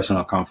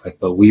interpersonal conflict,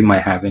 but we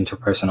might have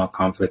interpersonal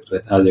conflict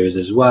with others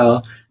as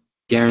well.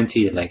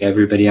 Guaranteed, like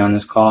everybody on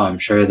this call, I'm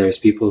sure there's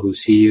people who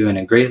see you in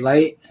a great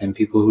light and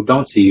people who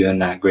don't see you in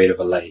that great of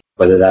a light,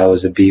 whether that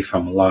was a beef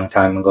from a long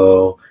time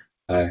ago,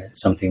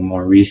 something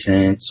more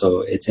recent.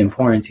 So it's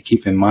important to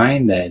keep in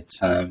mind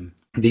that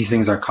these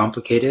things are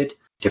complicated.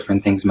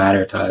 Different things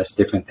matter to us.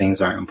 Different things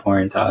are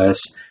important to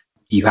us.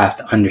 You have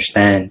to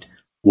understand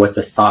what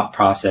the thought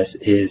process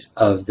is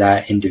of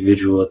that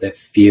individual that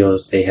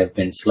feels they have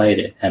been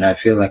slighted. And I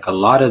feel like a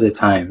lot of the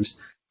times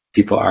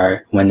people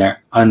are, when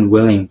they're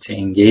unwilling to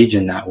engage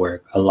in that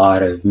work, a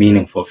lot of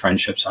meaningful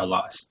friendships are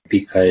lost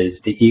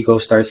because the ego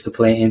starts to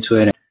play into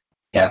it.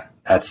 Yeah,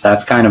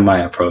 that's kind of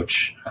my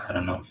approach. I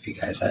don't know if you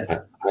guys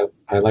had.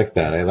 I like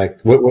that. I like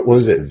what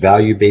was it?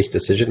 Value-based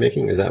decision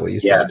making? Is that what you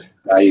said? Yeah,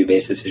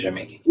 value-based decision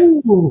making.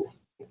 Ooh.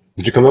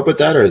 Did you come up with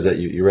that, or is that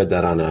you read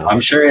that on a? I'm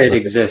sure it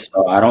exists.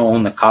 So I don't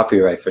own the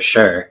copyright for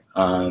sure.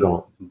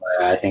 No.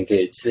 But I think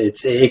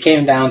it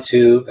came down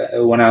to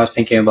when I was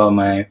thinking about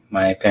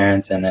my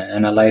parents and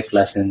a life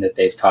lesson that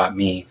they've taught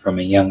me from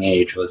a young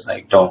age was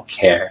like, don't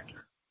care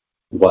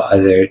what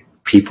other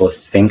people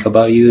think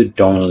about you.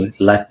 Don't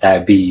let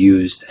that be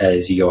used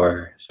as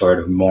your sort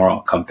of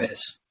moral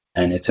compass.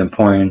 And it's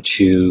important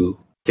to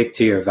stick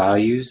to your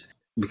values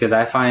because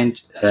I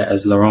find,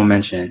 as Laurent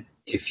mentioned,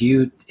 if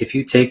you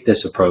take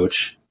this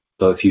approach,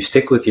 so if you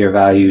stick with your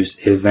values,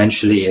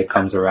 eventually it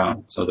comes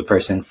around. So the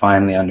person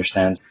finally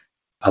understands.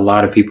 A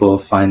lot of people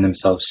find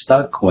themselves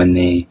stuck when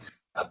they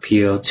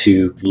appeal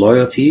to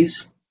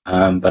loyalties,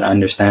 but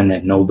understand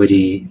that no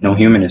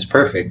human is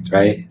perfect,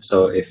 right?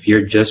 So if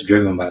you're just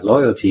driven by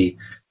loyalty,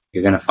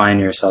 you're going to find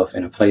yourself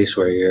in a place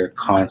where you're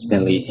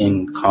constantly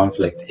in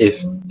conflict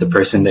if the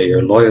person that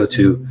you're loyal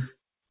to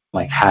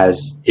like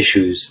has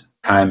issues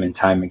time and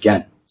time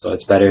again. So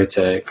it's better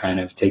to kind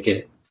of take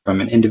it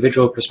from an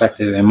individual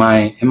perspective, in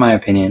my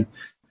opinion.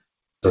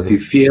 So if you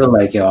feel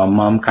like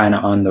I'm kind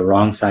of on the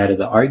wrong side of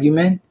the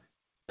argument,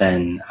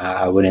 then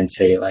I wouldn't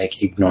say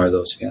like ignore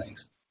those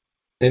feelings.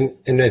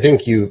 And I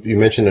think you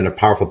mentioned in a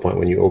powerful point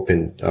when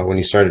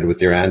you started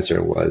with your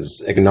answer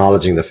was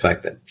acknowledging the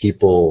fact that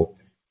people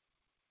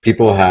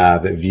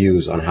have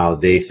views on how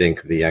they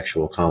think the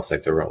actual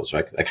conflict arose,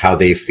 right? Like how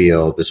they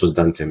feel this was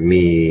done to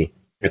me.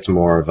 It's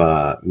more of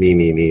a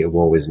me,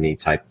 woe is me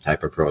type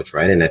approach,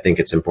 right? And I think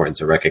it's important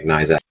to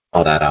recognize that,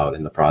 all that out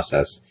in the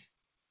process.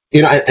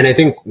 And I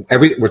think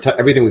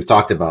everything we've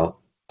talked about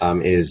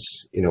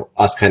is,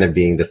 us kind of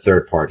being the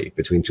third party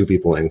between two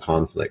people in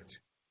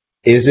conflict.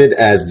 Do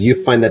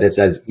you find that it's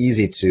as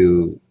easy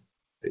to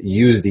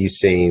use these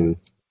same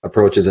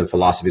approaches and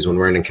philosophies when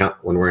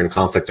we're in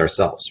conflict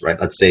ourselves, right?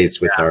 Let's say it's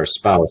with our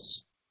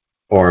spouse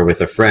or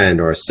with a friend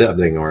or a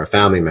sibling or a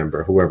family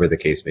member, whoever the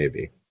case may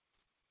be.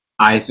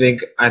 I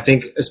think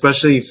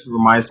especially for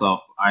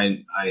myself,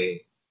 I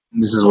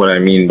this is what I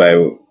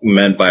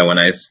meant by when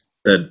I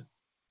said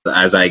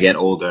as I get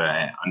older,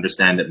 I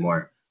understand it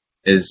more.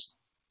 Is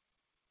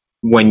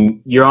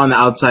when you're on the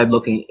outside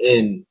looking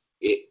in,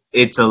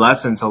 it's a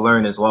lesson to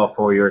learn as well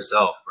for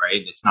yourself,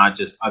 right? It's not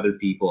just other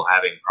people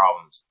having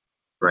problems,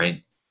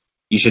 right?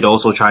 You should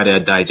also try to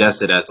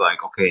digest it as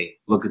like, okay,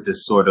 look at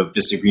this sort of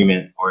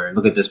disagreement or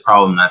look at this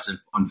problem that's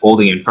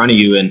unfolding in front of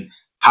you, and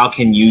how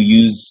can you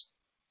use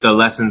the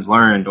lessons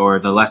learned or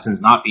the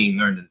lessons not being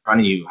learned in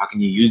front of you? How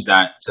can you use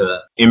that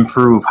to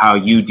improve how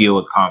you deal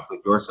with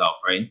conflict yourself,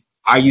 right?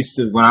 I used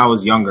to, when I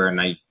was younger, and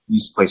I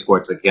used to play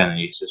sports again, I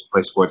used to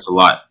play sports a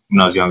lot when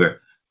I was younger.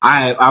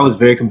 I was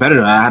very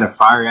competitive. I had a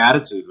fiery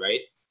attitude,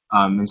 right?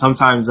 And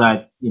sometimes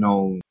that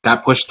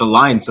pushed the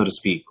line, so to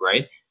speak,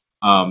 right?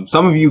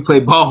 Some of you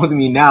play ball with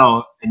me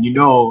now, and you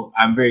know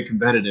I'm very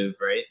competitive,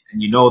 right?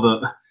 And you know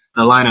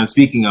the line I'm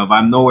speaking of.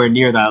 I'm nowhere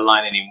near that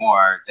line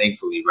anymore,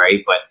 thankfully,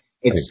 right? But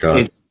it's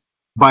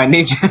by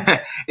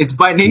nature. It's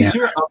by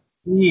nature of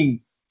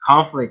seeing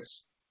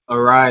conflicts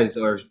arise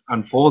or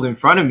unfold in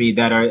front of me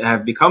that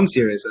have become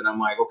serious, and I'm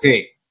like,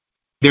 okay,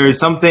 there is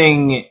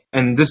something,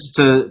 and this is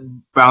to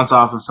bounce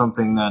off of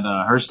something that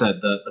Hirsch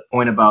said, the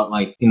point about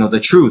the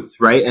truth,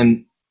 right?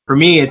 And for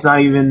me, it's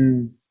not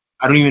even,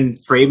 I don't even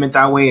frame it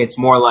that way. It's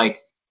more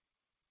like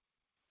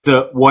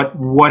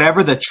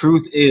whatever the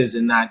truth is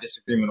in that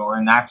disagreement or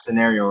in that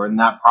scenario or in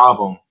that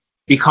problem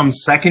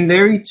becomes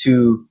secondary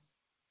to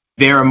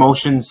their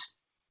emotions,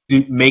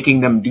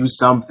 making them do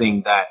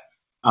something that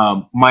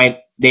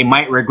they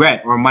might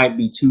regret or might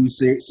be too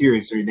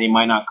serious or they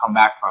might not come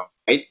back from,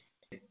 right?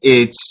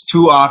 It's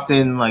too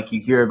often like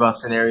you hear about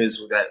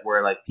scenarios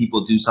where like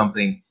people do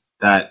something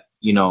that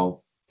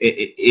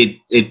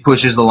it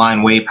pushes the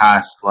line way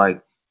past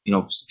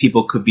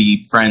people could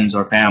be friends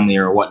or family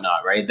or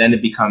whatnot, right? Then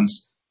it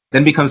becomes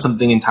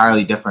something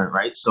entirely different,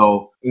 right?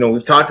 So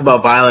we've talked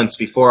about violence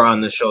before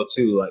on the show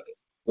too, like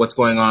what's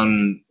going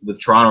on with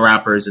Toronto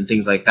rappers and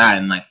things like that,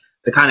 and like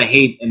the kind of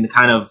hate and the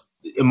kind of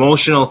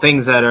emotional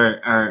things that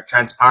are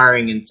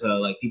transpiring into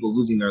like people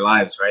losing their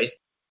lives, right?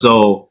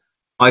 So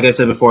like I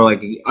said before,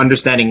 like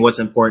understanding what's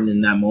important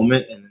in that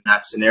moment and in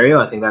that scenario,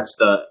 I think that's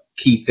the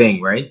key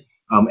thing, right?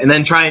 And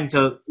then trying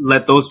to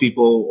let those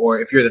people,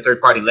 or if you're the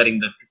third party, letting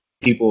the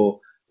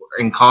people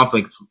in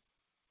conflict,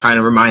 trying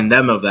to remind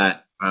them of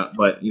that.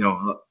 But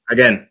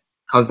again,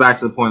 comes back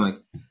to the point, like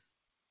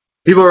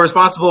people are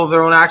responsible for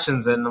their own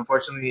actions, and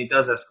unfortunately, it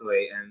does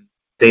escalate and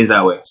stays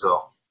that way.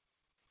 So,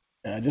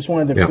 I just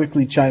wanted to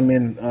quickly chime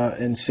in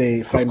and say,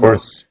 if I may. Of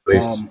course,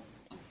 please.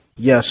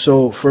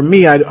 So for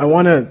me, I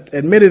want to,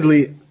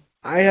 admittedly,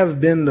 I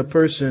have been the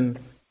person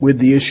with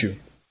the issue.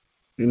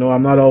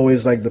 I'm not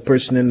always like the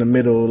person in the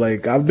middle.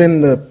 Like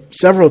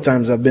several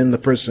times I've been the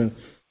person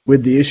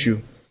with the issue.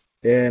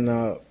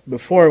 And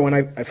before, when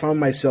I found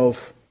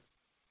myself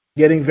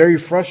getting very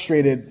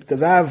frustrated,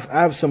 because I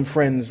have some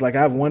friends, like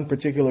I have one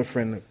particular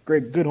friend, a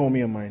good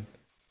homie of mine.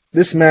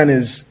 This man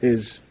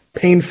is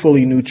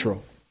painfully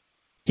neutral.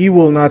 He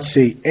will not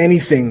say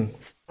anything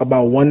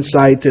about one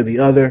side to the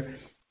other.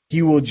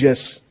 He will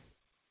just,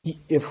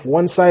 if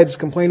one side's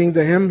complaining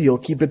to him, he'll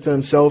keep it to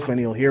himself and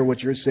he'll hear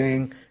what you're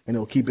saying and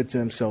he'll keep it to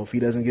himself. He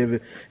doesn't give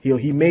it,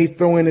 he may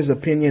throw in his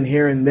opinion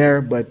here and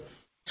there, but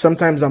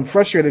sometimes I'm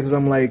frustrated because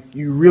I'm like,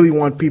 you really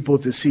want people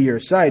to see your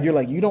side. You're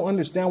like, you don't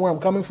understand where I'm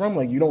coming from?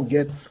 Like, you don't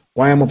get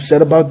why I'm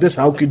upset about this?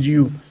 How could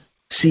you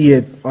see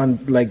it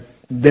on like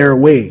their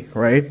way,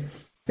 right?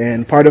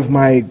 And part of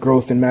my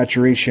growth and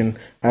maturation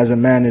as a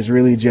man is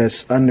really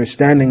just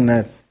understanding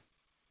that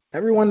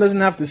everyone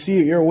doesn't have to see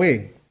it your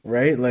way,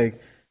 right? Like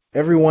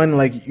everyone,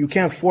 like you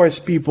can't force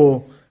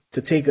people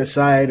to take a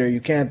side, or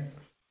you can't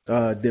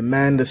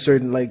demand a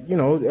certain,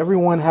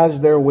 everyone has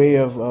their way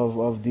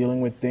of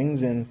dealing with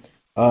things, and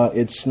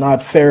it's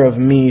not fair of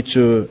me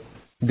to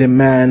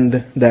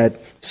demand that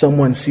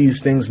someone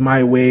sees things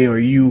my way, or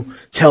you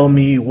tell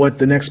me what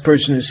the next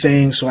person is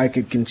saying so I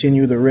could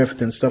continue the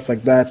rift and stuff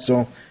like that.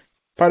 So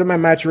part of my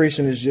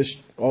maturation is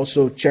just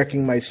also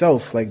checking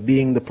myself, like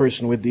being the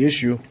person with the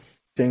issue,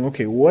 saying,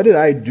 okay, what did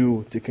I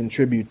do to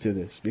contribute to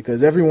this?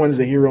 Because everyone's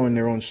the hero in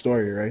their own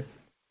story, right?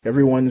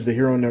 Everyone's the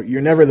hero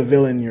you're never the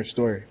villain in your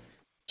story.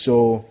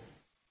 So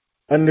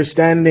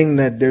understanding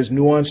that there's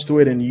nuance to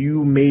it and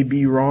you may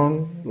be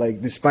wrong,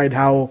 like despite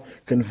how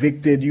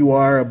convicted you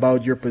are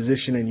about your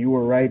position and you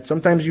were right,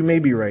 sometimes you may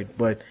be right,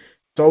 but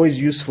it's always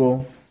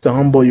useful to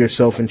humble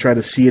yourself and try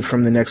to see it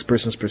from the next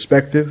person's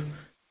perspective,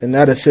 and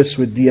that assists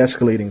with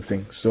de-escalating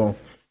things. So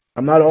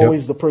I'm not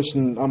always the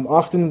person, I'm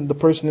often the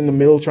person in the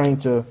middle trying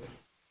to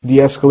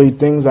de-escalate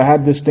things. I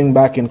had this thing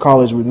back in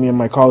college with me and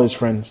my college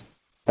friends.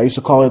 I used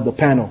to call it the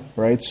panel,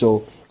 right?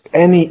 So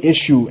any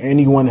issue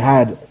anyone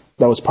had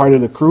that was part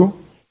of the crew,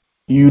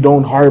 you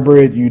don't harbor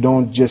it, you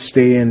don't just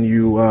stay and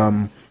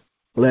you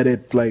let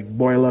it like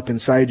boil up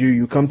inside you.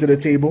 You come to the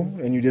table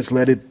and you just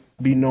let it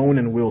be known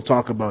and we'll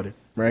talk about it.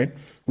 right?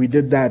 We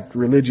did that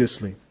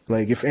religiously.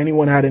 Like if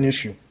anyone had an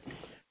issue,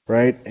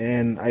 right?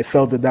 And I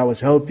felt that that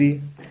was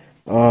healthy.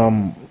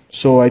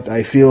 So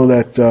I feel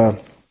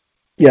that,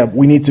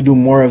 we need to do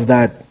more of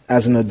that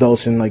as an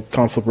adults in like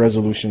conflict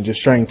resolution,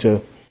 just trying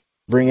to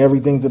bring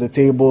everything to the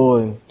table.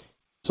 And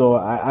so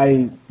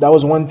I that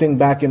was one thing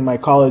back in my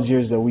college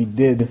years that we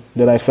did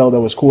that I felt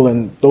that was cool.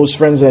 And those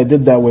friends that I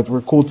did that with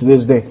were cool to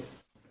this day.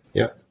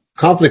 Yeah.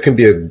 Conflict can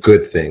be a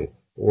good thing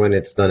when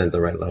it's done at the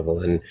right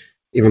level. And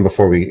even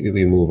before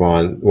we move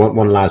on,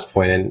 one last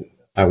point, and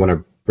I want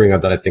to bring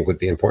up that I think would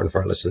be important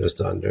for our listeners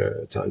to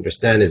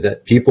understand is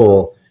that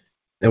people,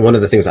 and one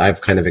of the things I've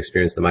kind of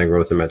experienced in my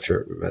growth and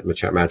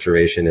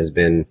maturation has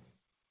been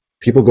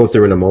people go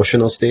through an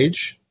emotional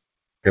stage,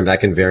 and that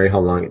can vary how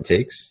long it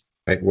takes,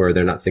 right? Where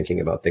they're not thinking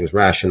about things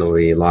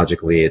rationally,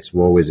 logically, it's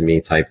woe is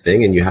me type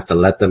thing, and you have to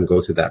let them go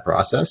through that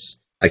process.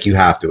 Like you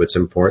have to, it's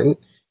important.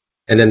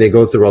 And then they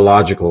go through a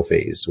logical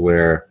phase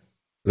where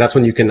that's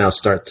when you can now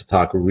start to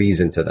talk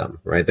reason to them,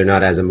 right? They're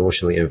not as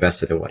emotionally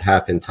invested in what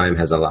happened. Time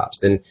has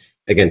elapsed. And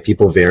again,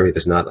 people vary.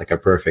 There's not like a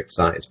perfect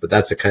science, but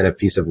that's a kind of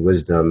piece of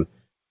wisdom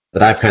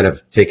that I've kind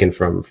of taken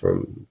from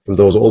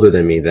those older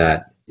than me,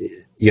 that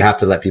you have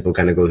to let people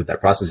kind of go through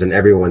that process, and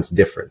everyone's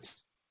different,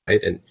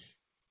 right? And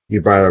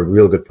you brought a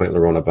real good point,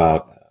 Laurent,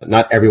 about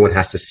not everyone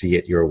has to see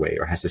it your way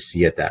or has to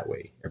see it that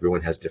way.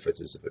 Everyone has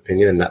differences of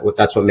opinion, and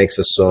that's what makes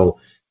us so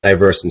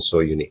diverse and so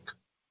unique.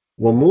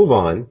 We'll move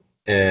on,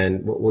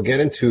 and we'll get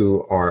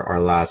into our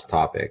last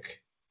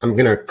topic. I'm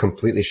going to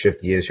completely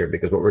shift gears here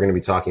because what we're going to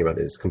be talking about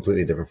is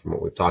completely different from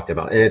what we've talked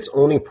about, and it's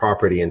owning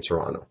property in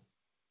Toronto.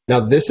 Now,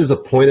 this is a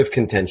point of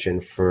contention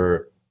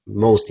for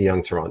most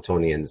young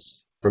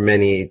Torontonians. For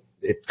many,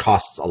 it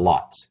costs a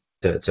lot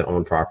to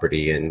own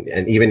property, and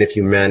even if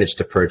you manage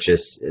to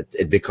purchase,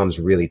 it becomes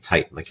really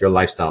tight. Like your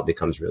lifestyle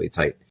becomes really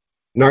tight.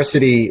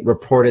 Narcity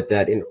reported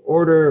that in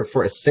order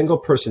for a single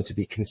person to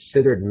be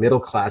considered middle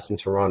class in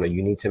Toronto,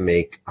 you need to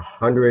make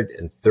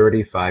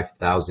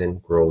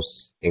 $135,000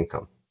 gross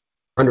income.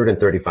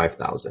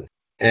 $135,000.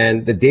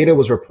 And the data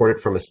was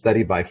reported from a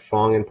study by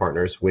Fong and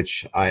Partners,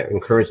 which I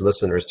encourage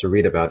listeners to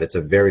read about. It's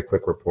a very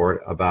quick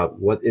report about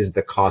what is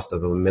the cost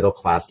of a middle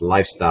class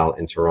lifestyle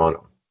in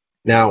Toronto.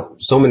 Now,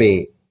 so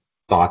many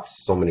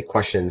thoughts, so many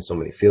questions, so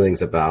many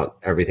feelings about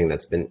everything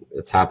that's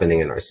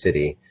happening in our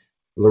city.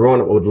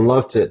 Laurent, I would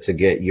love to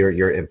get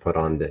your input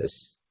on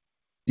this.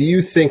 Do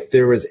you think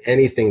there was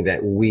anything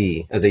that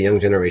we as a young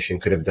generation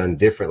could have done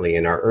differently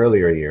in our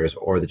earlier years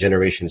or the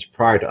generations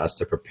prior to us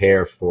to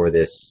prepare for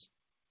this,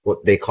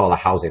 what they call a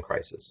housing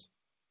crisis?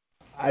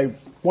 I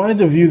wanted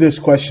to view this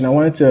question. I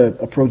wanted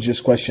to approach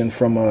this question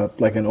from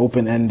an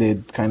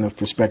open-ended kind of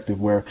perspective,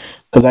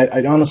 because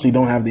I honestly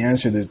don't have the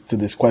answer to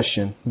this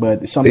question,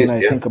 but it's something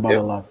I think about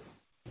a lot.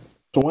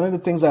 So one of the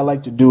things I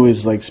like to do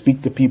is like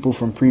speak to people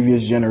from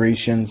previous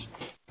generations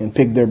and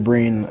pick their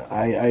brain.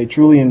 I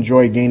truly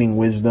enjoy gaining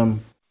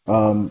wisdom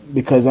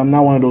because I'm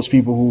not one of those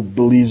people who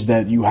believes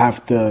that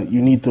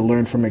you need to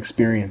learn from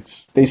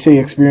experience. They say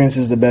experience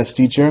is the best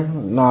teacher.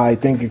 No, I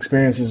think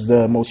experience is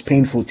the most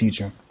painful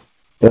teacher.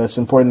 It's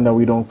important that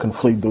we don't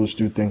conflate those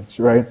two things,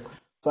 right?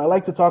 So I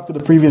like to talk to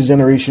the previous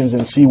generations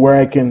and see where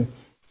I can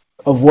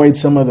avoid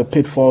some of the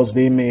pitfalls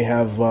they may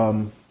have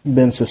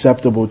been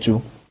susceptible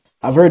to.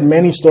 I've heard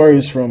many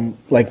stories from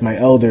like my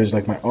elders,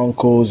 like my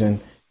uncles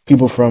and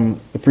people from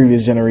the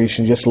previous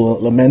generation just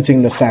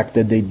lamenting the fact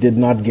that they did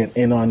not get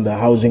in on the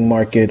housing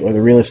market or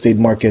the real estate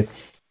market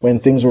when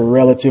things were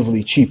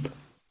relatively cheap.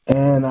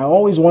 And I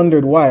always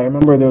wondered why. I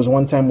remember there was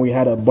one time we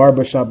had a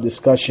barbershop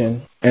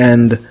discussion,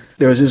 and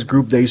there was this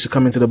group that used to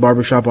come into the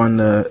barbershop on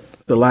the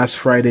last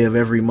Friday of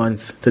every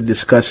month to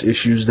discuss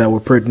issues that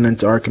were pertinent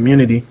to our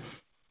community.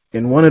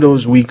 In one of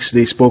those weeks,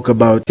 they spoke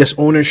about just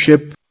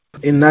ownership.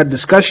 In that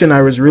discussion,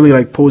 I was really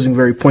like posing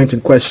very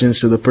pointed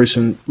questions to the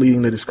person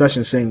leading the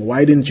discussion, saying,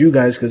 why didn't you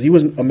guys, because he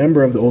was a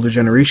member of the older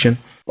generation,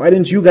 why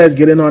didn't you guys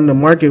get in on the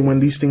market when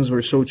these things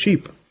were so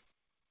cheap?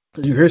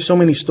 Because you hear so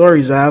many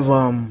stories. I have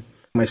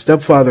my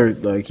stepfather,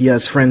 like he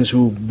has friends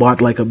who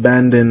bought like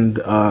abandoned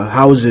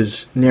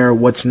houses near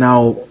what's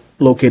now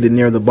located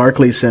near the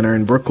Barclays Center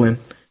in Brooklyn.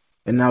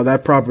 And now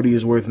that property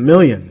is worth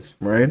millions,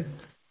 right?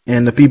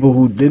 And the people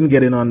who didn't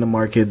get in on the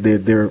market,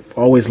 they're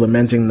always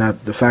lamenting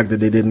the fact that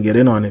they didn't get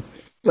in on it.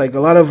 Like a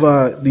lot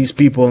of these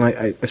people, and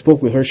I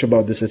spoke with Hirsch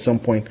about this at some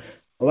point,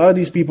 a lot of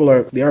these people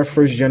are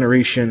first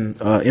generation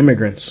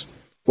immigrants.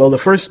 Well, the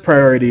first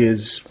priority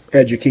is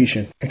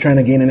education. They're trying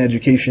to gain an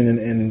education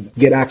and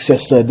get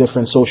access to a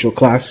different social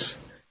class.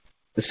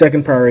 The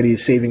second priority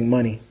is saving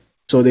money.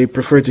 So they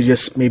prefer to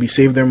just maybe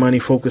save their money,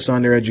 focus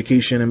on their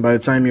education, and by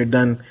the time you're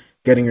done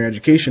getting your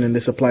education, and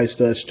this applies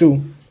to us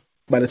too,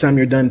 by the time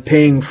you're done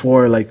paying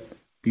for, like,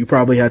 you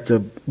probably had to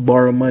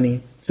borrow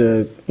money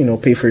to,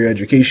 pay for your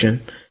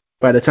education.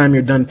 By the time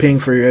you're done paying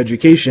for your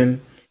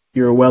education,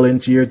 you're well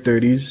into your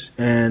 30s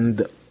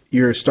and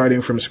you're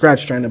starting from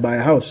scratch trying to buy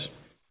a house.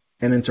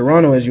 And in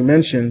Toronto, as you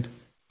mentioned,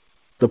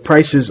 the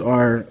prices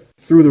are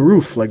through the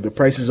roof. Like the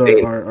prices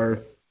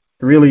are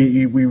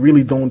really, we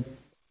really don't,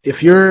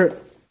 if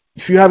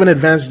you have an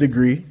advanced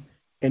degree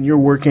and you're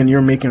working,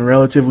 you're making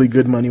relatively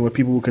good money, what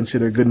people would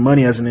consider good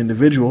money as an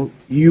individual,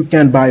 you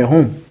can buy a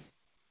home.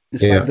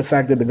 Despite the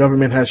fact that the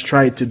government has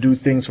tried to do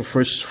things for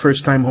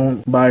first time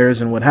home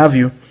buyers and what have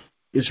you,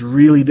 it's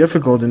really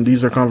difficult. And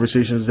these are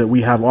conversations that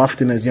we have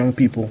often as young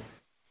people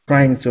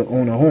trying to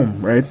own a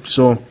home, right?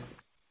 So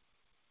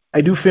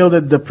I do feel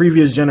that the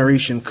previous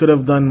generation could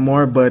have done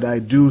more, but I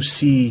do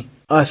see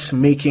us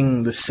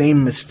making the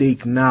same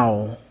mistake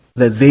now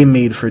that they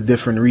made for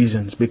different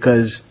reasons,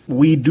 because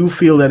we do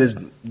feel that it's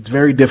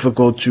very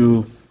difficult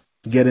to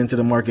get into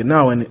the market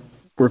now, and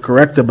we're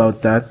correct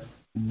about that.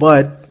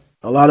 But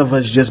a lot of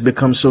us just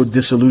become so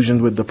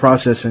disillusioned with the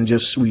process, and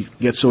just we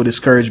get so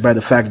discouraged by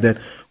the fact that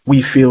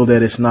we feel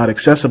that it's not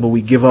accessible.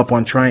 We give up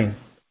on trying.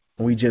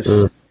 We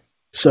just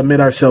submit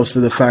ourselves to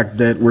the fact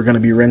that we're going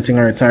to be renting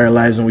our entire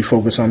lives, and we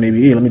focus on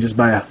maybe, hey,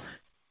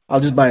 I'll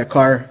just buy a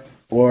car,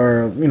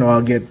 or,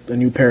 I'll get a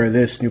new pair of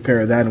this, new pair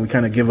of that, and we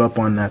kind of give up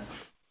on that.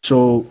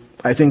 So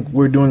I think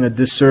we're doing a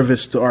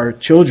disservice to our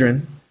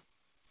children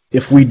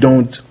if we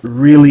don't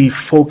really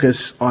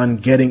focus on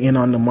getting in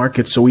on the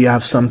market so we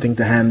have something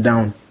to hand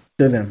down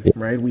to them,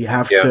 right? We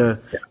have to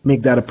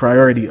make that a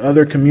priority.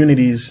 Other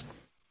communities,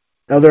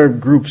 other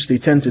groups, they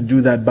tend to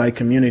do that by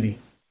community.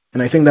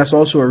 And I think that's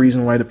also a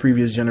reason why the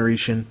previous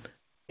generation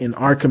in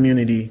our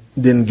community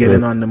didn't get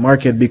in on the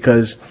market,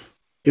 because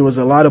it was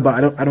a lot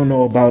about, I don't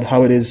know about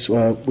how it is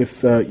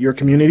with your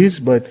communities,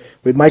 but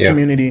with my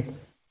community,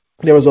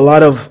 there was a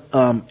lot of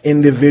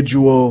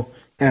individual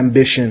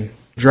ambition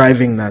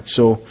driving that.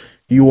 So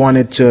you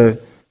wanted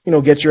to,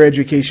 get your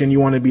education.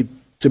 You wanted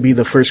to be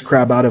the first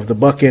crab out of the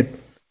bucket.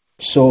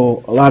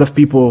 So a lot of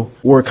people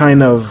were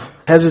kind of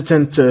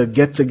hesitant to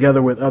get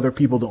together with other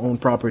people to own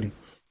property.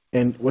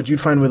 And what you'd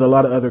find with a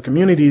lot of other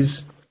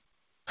communities,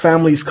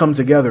 families come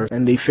together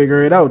and they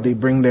figure it out. They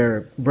bring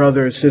their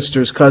brothers,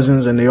 sisters,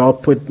 cousins, and they all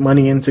put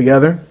money in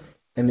together,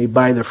 and they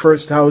buy their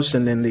first house,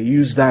 and then they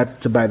use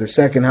that to buy their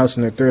second house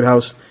and their third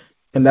house.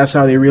 And that's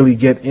how they really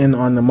get in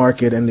on the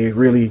market, and they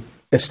really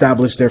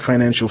establish their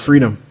financial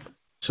freedom.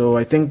 So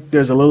I think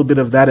there's a little bit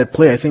of that at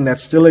play. I think that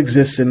still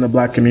exists in the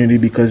black community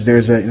because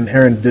there's an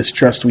inherent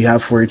distrust we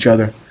have for each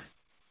other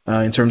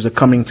in terms of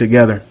coming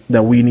together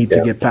that we need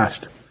to get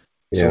past.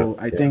 So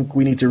I think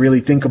we need to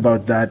really think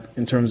about that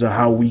in terms of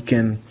how we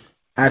can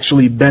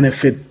actually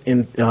benefit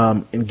in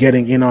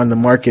getting in on the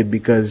market,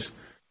 because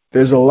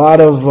there's a lot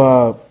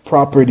of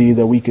property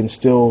that we can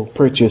still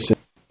purchase.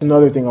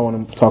 Another thing I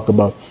want to talk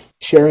about,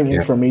 sharing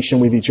information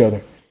with each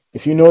other.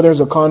 If you know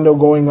there's a condo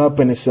going up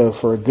and it's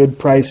for a good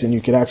price and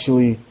you could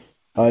actually,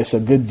 it's a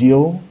good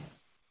deal,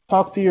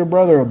 talk to your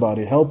brother about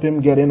it. Help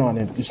him get in on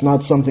it. It's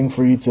not something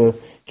for you to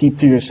keep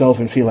to yourself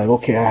and feel like,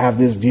 okay, I have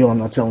this deal, I'm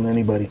not telling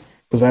anybody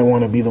because I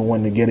want to be the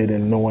one to get it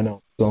and no one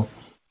else. So I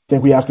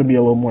think we have to be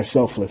a little more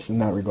selfless in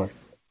that regard.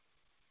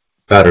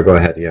 Badr, go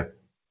ahead. Yeah.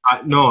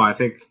 No, I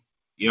think,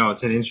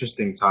 it's an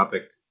interesting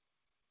topic.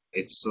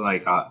 It's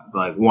like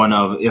one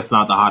of, if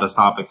not the hottest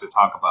topic to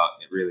talk about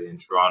really in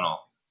Toronto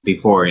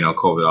before,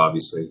 COVID,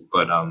 obviously.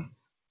 But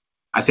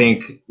I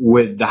think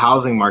with the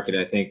housing market,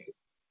 I think,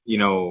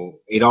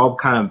 it all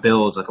kind of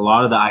builds like a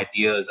lot of the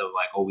ideas of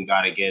like, oh, we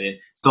got to get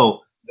it.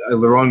 So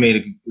Laurent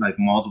made like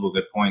multiple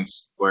good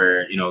points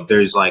where,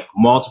 there's like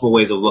multiple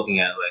ways of looking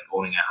at like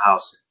owning a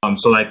house.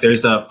 So like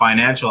there's the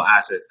financial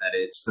asset that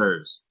it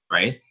serves,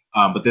 right?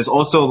 But there's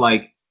also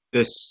like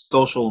this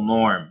social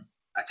norm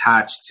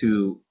attached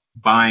to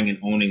buying and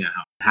owning a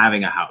house,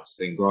 having a house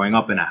and growing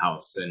up in a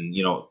house and,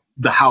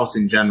 the house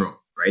in general,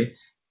 right?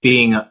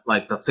 Being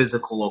like the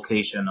physical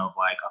location of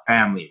like a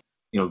family,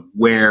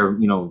 where,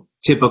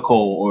 typical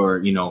or,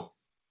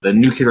 the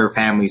nuclear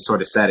family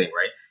sort of setting,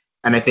 right?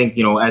 And I think,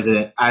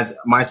 as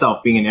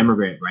myself being an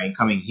immigrant, right,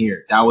 coming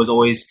here, that was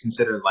always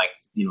considered like,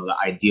 the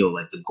ideal,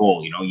 like the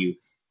goal,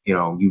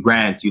 you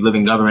rent, you live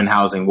in government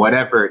housing,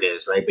 whatever it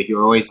is, right? But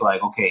you're always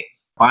like, okay,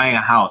 buying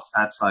a house,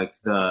 that's like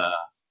the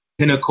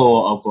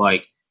pinnacle of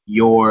like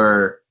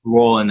your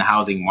role in the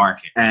housing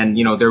market. And,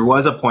 there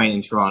was a point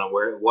in Toronto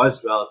where it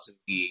was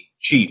relatively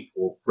cheap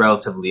or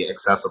relatively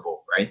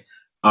accessible, right?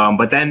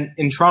 But then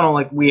in Toronto,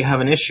 like we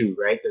have an issue,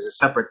 right? There's a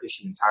separate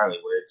issue entirely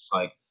where it's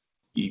like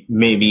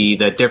maybe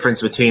the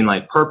difference between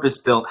like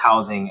purpose-built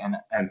housing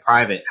and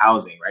private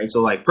housing, right?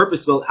 So like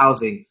purpose-built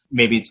housing,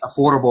 maybe it's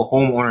affordable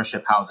home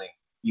ownership housing.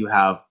 You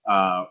have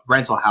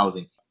rental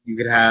housing. You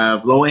could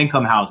have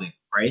low-income housing,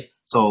 right?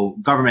 So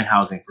government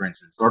housing, for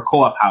instance, or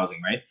co-op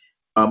housing, right?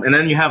 And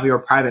then you have your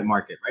private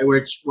market, right?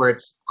 Where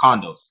it's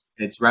condos,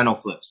 it's rental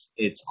flips,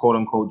 it's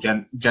quote-unquote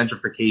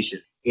gentrification.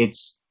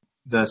 It's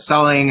the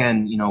selling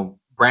and,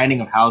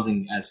 branding of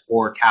housing as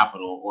for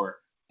capital or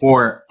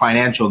for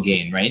financial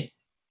gain, right?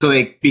 So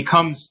it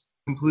becomes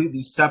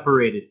completely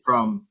separated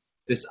from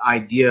this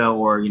idea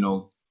or,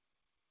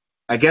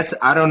 I guess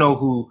I don't know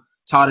who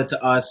taught it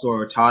to us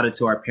or taught it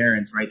to our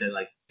parents, right? That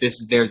like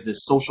there's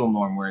this social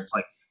norm where it's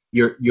like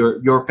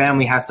your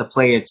family has to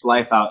play its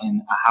life out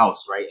in a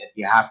house, right? And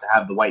you have to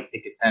have the white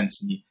picket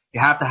fence and you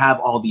have to have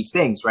all these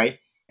things, right?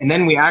 And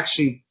then we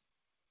actually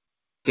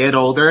get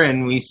older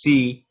and we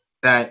see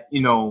that,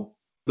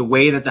 the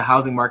way that the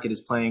housing market is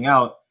playing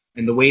out,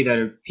 and the way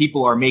that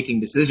people are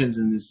making decisions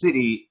in the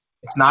city,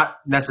 it's not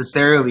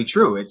necessarily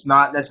true. It's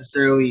not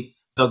necessarily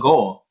the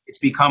goal. It's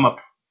become a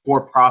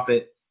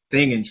for-profit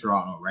thing in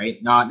Toronto,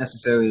 right? Not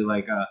necessarily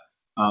like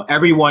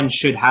everyone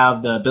should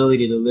have the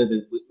ability to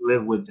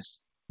live with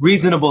this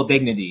reasonable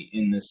dignity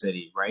in the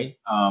city, right?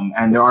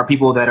 And there are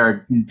people that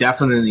are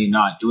definitely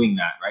not doing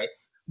that, right?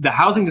 The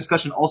housing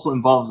discussion also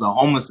involves the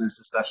homelessness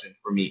discussion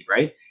for me,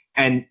 right?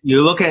 And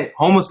you look at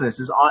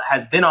homelessness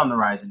has been on the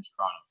rise in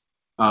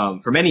Toronto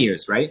for many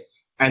years, right?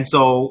 And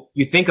so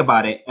you think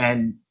about it,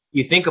 and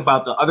you think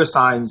about the other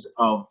signs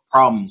of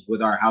problems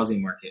with our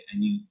housing market,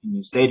 and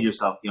you say to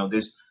yourself,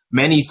 there's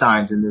many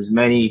signs, and there's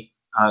many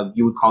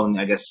you would call them,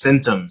 I guess,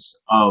 symptoms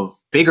of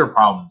bigger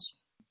problems.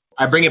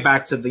 I bring it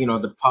back to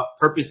the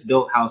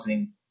purpose-built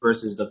housing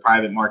versus the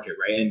private market,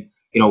 right? And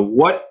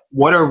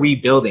what are we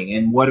building,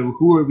 and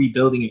who are we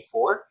building it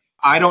for?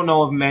 I don't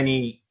know of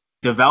many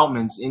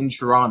developments in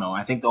Toronto.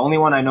 I think the only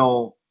one I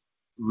know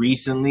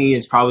recently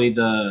is probably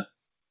the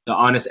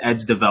Honest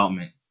Ed's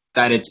development,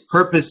 that it's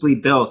purposely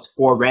built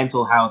for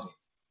rental housing.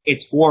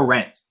 It's for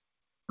rent,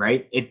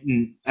 right?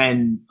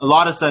 And a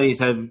lot of studies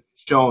have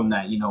shown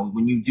that,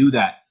 when you do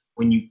that,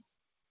 when you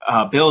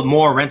build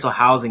more rental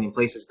housing in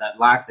places that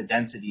lack the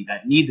density,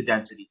 that need the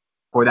density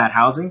for that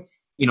housing,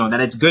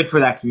 that it's good for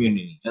that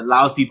community. It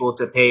allows people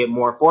to pay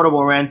more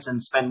affordable rents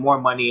and spend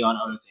more money on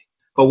other things.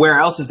 But where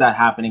else is that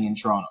happening in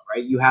Toronto,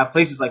 right? You have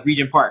places like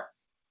Regent Park.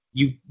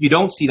 You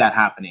don't see that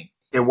happening.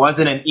 There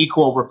wasn't an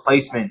equal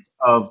replacement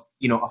of,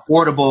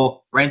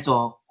 affordable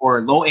rental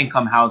or low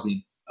income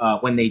housing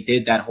when they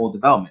did that whole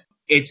development.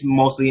 It's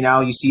mostly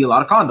now you see a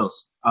lot of condos.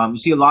 You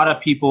see a lot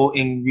of people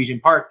in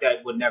Regent Park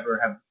that would never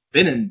have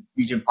been in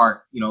Regent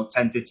Park,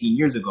 10, 15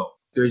 years ago.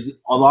 There's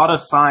a lot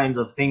of signs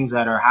of things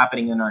that are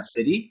happening in our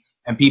city,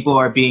 and people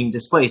are being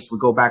displaced. We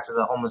go back to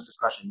the homeless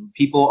discussion.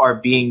 People are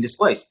being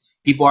displaced.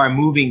 People are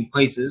moving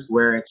places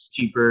where it's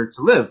cheaper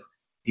to live.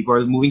 People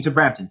are moving to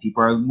Brampton.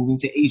 People are moving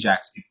to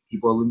Ajax.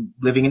 People are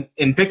living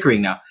in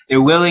Pickering now.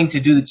 They're willing to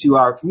do the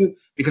 2-hour commute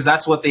because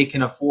that's what they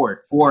can afford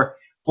for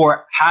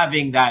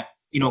having that,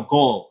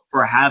 goal,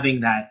 for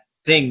having that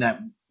thing that,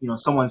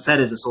 someone said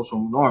is a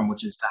social norm,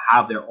 which is to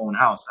have their own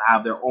house, to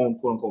have their own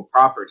quote unquote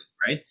property,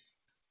 right?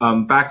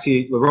 Back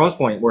to LeBron's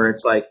point where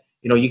it's like,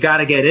 you got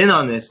to get in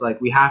on this. Like,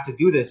 we have to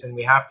do this and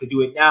we have to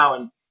do it now.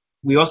 And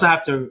we also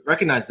have to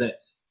recognize that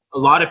a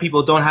lot of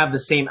people don't have the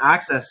same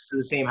access to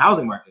the same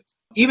housing markets.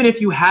 Even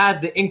if you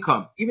had the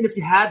income, even if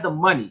you had the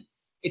money,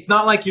 it's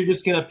not like you're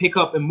just going to pick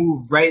up and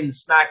move right in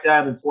smack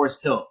dab in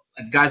Forest Hill,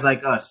 like guys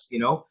like us,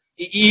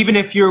 Even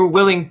if you're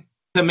willing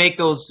to make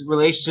those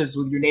relationships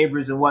with your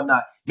neighbors and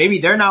whatnot, maybe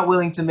they're not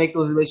willing to make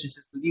those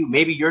relationships with you.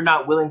 Maybe you're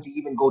not willing to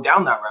even go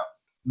down that route.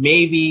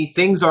 Maybe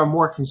things are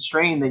more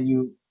constrained than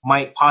you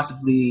might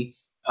possibly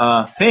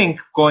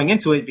think going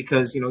into it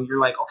because, you're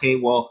like, okay,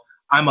 well,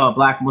 I'm a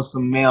Black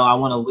Muslim male. I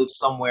want to live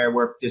somewhere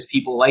where there's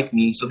people like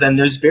me. So then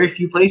there's very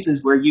few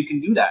places where you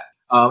can do that.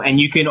 And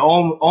you can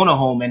own a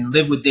home and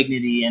live with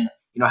dignity and,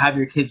 have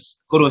your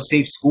kids go to a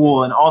safe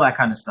school and all that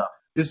kind of stuff.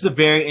 This is a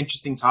very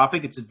interesting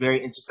topic. It's a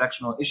very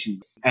intersectional issue.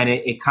 And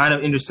it kind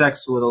of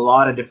intersects with a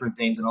lot of different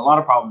things and a lot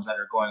of problems that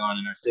are going on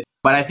in our city.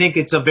 But I think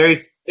it's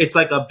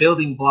like a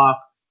building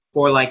block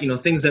for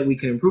things that we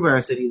can improve in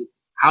our city.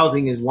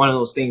 Housing is one of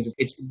those things.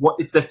 It's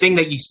the thing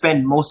that you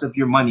spend most of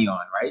your money on,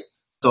 right?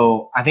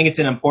 So I think it's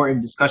an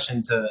important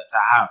discussion to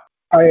have.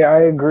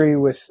 I agree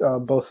with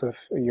both of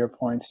your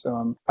points.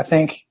 I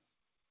think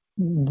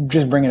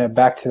just bringing it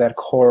back to that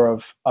core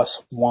of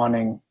us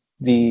wanting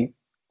the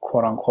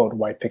quote unquote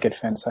white picket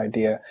fence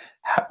idea,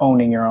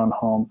 owning your own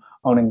home,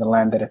 owning the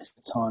land that it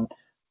sits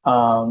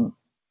on,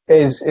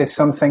 is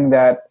something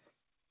that,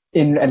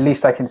 at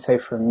least I can say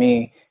for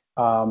me,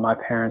 my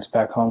parents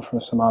back home from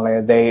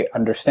Somalia, they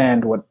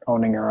understand what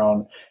owning your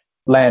own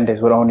land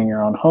is, what owning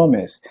your own home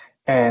is.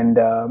 And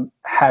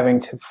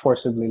having to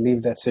forcibly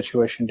leave that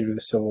situation due to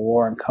the Civil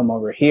War and come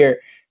over here,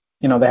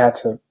 they had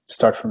to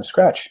start from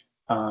scratch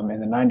in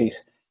the 90s.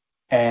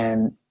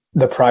 And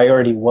the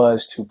priority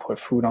was to put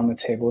food on the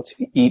table,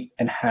 to eat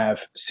and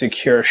have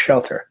secure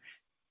shelter.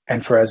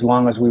 And for as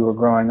long as we were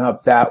growing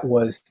up, that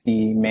was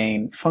the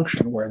main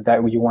function, where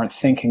that you weren't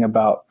thinking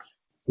about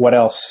what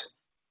else,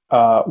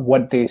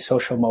 what the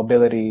social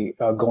mobility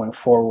going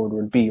forward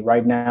would be.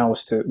 Right now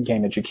is to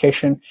gain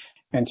education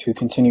and to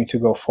continue to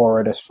go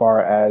forward as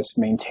far as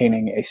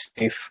maintaining a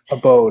safe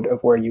abode of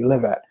where you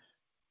live at.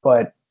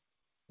 But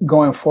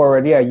going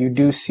forward, yeah, you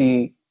do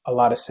see a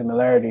lot of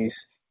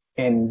similarities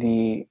in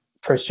the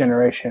first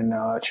generation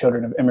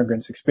children of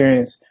immigrants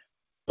experience.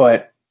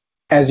 But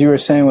as you were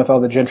saying, with all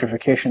the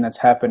gentrification that's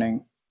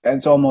happening,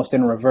 it's almost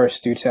in reverse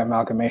due to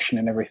amalgamation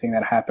and everything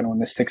that happened when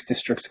the 6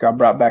 districts got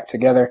brought back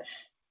together,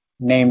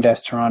 named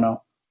as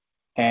Toronto,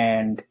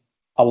 and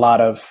a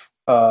lot of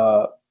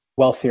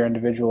wealthier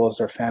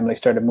individuals or families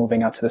started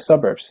moving out to the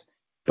suburbs.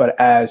 But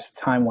as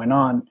time went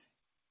on,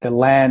 the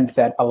land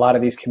that a lot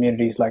of these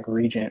communities like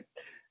Regent,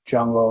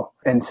 Jungle,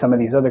 and some of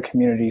these other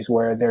communities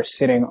where they're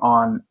sitting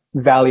on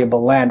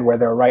valuable land, where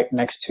they're right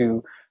next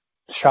to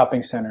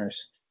shopping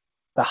centers,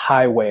 the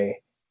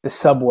highway, the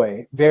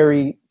subway,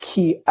 very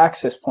key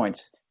access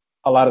points.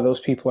 A lot of those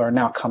people are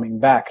now coming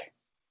back,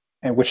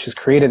 and which has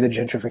created the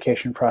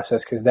gentrification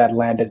process because that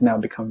land has now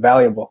become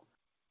valuable.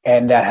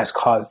 And that has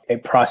caused a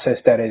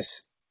process that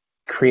is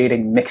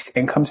creating mixed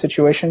income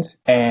situations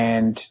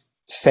and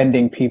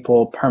sending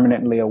people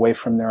permanently away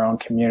from their own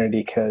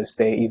community because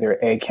they either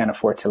A, can't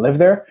afford to live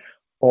there,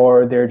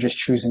 or they're just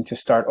choosing to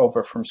start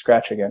over from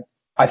scratch again.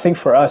 I think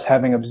for us,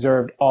 having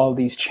observed all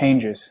these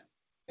changes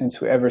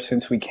ever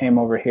since we came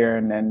over here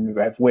and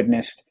have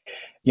witnessed,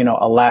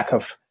 a lack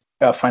of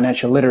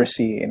financial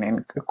literacy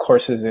in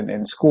courses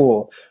in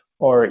school,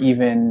 or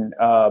even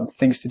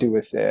things to do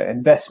with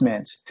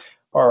investments,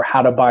 or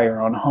how to buy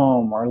your own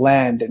home or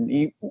land,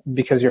 and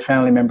because your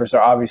family members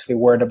are obviously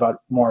worried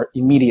about more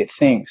immediate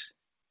things,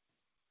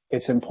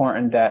 it's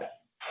important that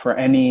for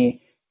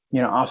any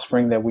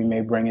offspring that we may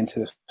bring into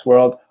this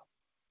world,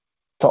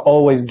 to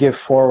always give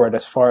forward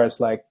as far as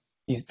like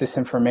this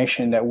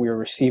information that we're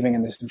receiving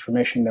and this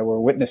information that we're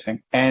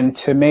witnessing, and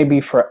to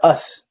maybe for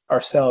us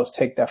ourselves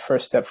take that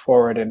first step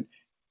forward and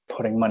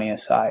putting money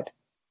aside,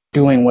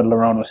 doing what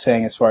Laron was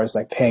saying as far as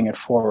like paying it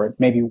forward.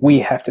 Maybe we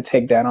have to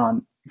take that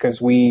on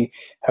because we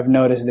have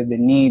noticed that the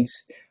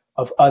needs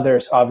of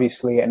others,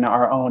 obviously, and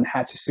our own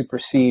had to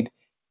supersede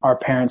our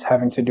parents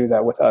having to do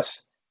that with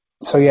us.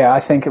 So yeah, I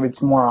think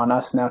it's more on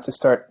us now to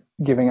start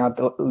giving out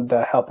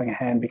the helping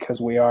hand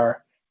because we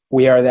are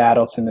the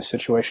adults in this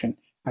situation,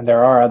 and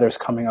there are others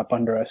coming up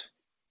under us.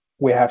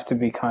 We have to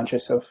be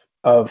conscious of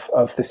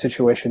the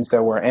situations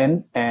that we're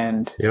in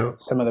and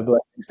some of the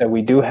blessings that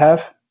we do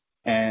have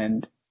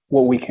and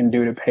what we can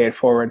do to pay it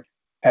forward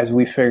as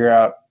we figure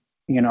out,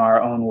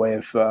 our own way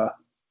of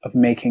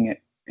making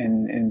it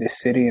in this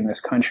city, in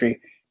this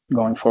country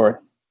going forward.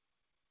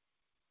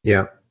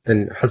 Yeah.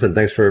 And Hassan,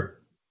 thanks for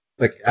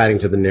adding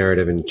to the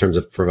narrative in terms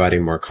of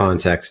providing more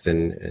context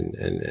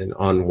and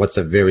on what's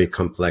a very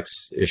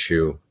complex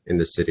issue in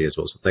the city as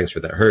well. So thanks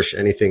for that. Hirsch,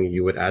 anything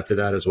you would add to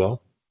that as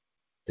well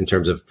in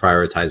terms of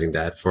prioritizing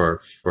that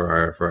for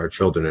our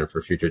children and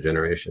for future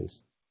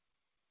generations?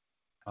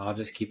 I'll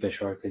just keep it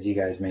short because you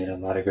guys made a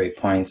lot of great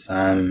points.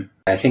 I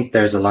think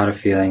there's a lot of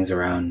feelings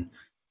around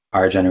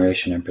our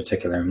generation, in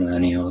particular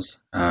millennials,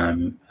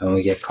 and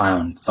we get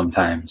clowned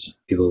sometimes.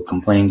 People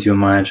complain too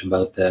much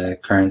about the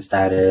current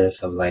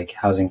status of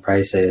housing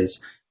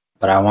prices,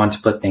 but I want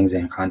to put things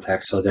in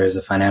context. So there's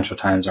a Financial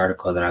Times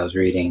article that I was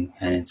reading,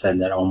 and it said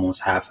that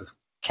almost half of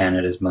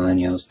Canada's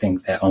millennials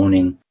think that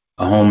owning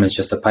a home is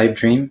just a pipe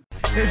dream.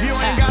 If you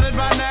ain't got it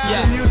by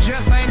now, then you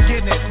just ain't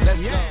getting it.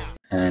 Let's go.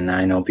 And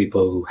I know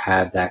people who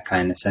have that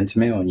kind of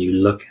sentiment. When you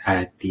look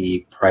at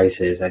the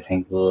prices, I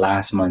think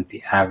last month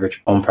the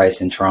average home price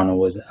in Toronto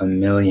was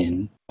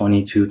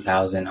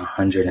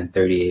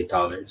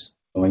 $1,022,138.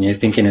 When you're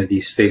thinking of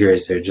these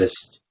figures, they're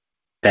just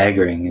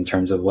staggering in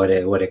terms of what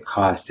it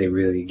costs to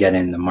really get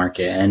in the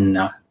market, and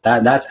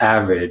that's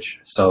average.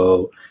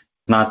 So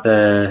it's not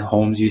the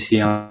homes you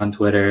see on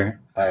Twitter.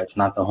 It's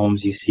not the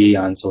homes you see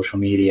on social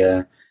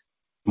media.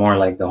 More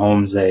like the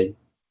homes that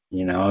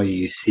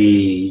you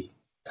see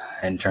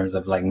in terms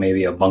of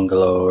maybe a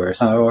bungalow or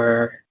something,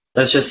 or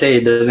let's just say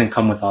it doesn't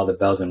come with all the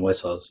bells and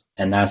whistles,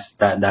 and that's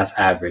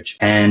average.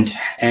 And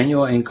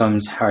annual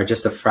incomes are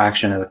just a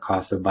fraction of the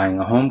cost of buying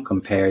a home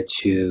compared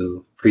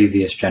to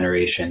previous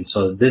generations.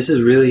 So this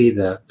is really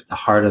the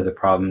heart of the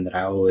problem that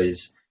I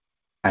always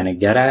kind of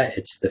get at.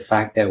 It's the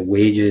fact that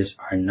wages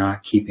are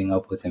not keeping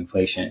up with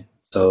inflation.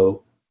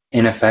 So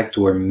in effect,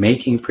 we're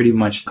making pretty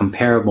much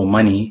comparable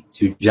money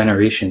to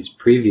generations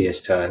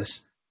previous to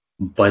us,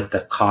 but the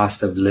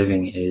cost of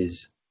living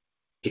is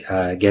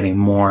getting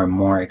more and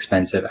more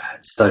expensive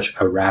at such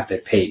a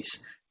rapid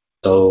pace.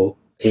 So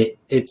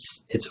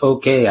it's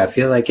okay. I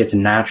feel like it's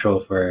natural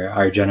for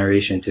our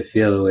generation to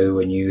feel the way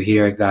when you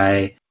hear a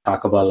guy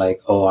talk about I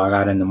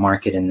got in the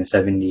market in the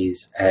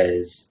 70s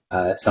as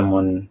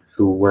someone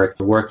who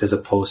worked as a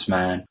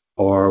postman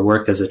or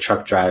worked as a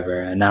truck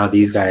driver, and now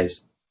these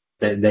guys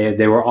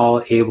they were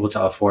all able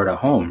to afford a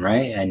home,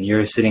 right? And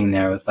you're sitting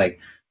there with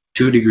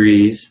 2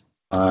 degrees.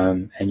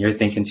 And you're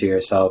thinking to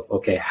yourself,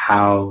 okay,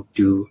 how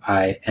do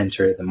I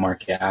enter the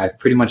market? I've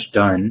pretty much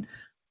done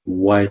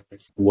what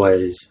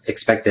was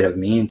expected of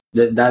me.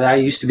 That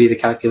used to be the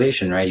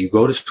calculation, right? You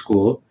go to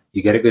school,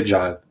 you get a good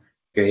job,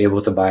 you're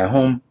able to buy a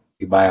home,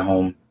 you buy a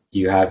home,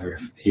 you have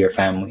your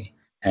family.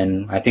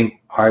 And I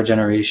think our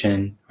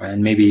generation,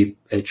 and maybe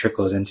it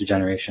trickles into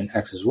Generation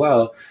X as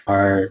well,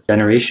 are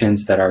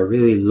generations that are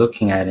really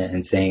looking at it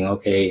and saying,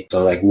 okay,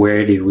 so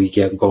where did we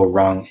go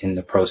wrong in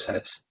the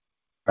process?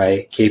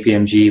 Right?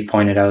 KPMG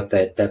pointed out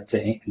that debt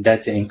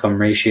to income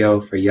ratio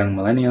for young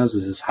millennials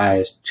is as high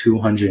as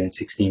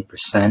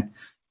 216%,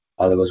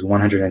 while it was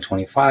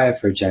 125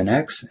 for Gen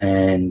X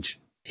and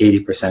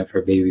 80%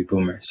 for baby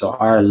boomers. So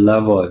our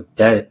level of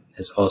debt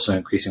is also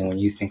increasing when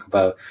you think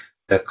about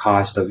the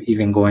cost of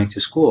even going to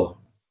school.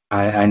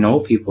 I know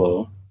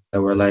people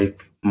that were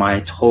my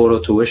total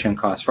tuition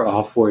cost for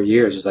all 4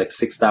 years was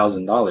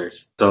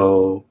 $6,000.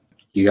 So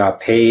you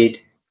got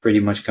paid pretty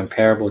much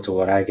comparable to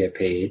what I get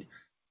paid.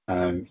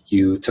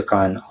 You took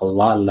on a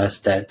lot less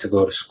debt to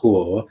go to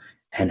school,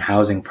 and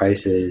housing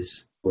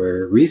prices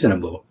were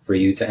reasonable for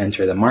you to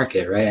enter the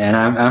market, right? And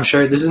I'm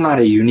sure this is not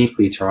a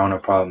uniquely Toronto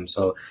problem.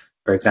 So,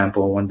 for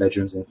example, one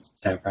bedrooms in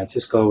San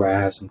Francisco, where I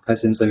have some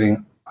cousins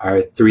living,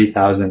 are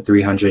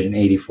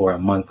 $3,384 a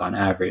month on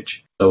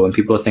average. So when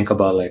people think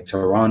about like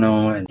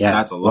Toronto, and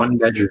That's a lot. one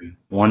bedroom,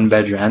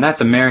 and that's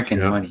American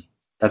money.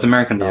 That's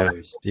American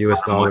dollars.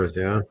 US dollars,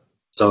 yeah.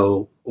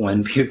 So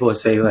when people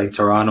say like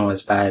Toronto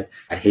is bad,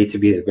 I hate to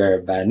be the bearer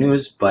of bad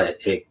news,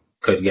 but it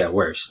could get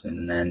worse.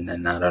 And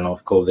I don't know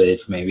if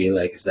COVID maybe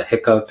like is the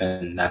hiccup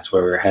and that's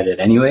where we're headed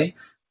anyway.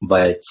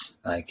 But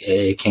like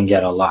it can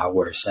get a lot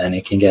worse and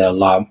it can get a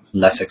lot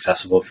less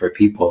accessible for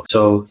people.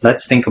 So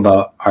let's think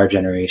about our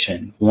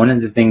generation. One of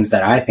the things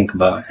that I think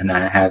about, and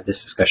I have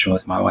this discussion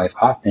with my wife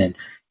often,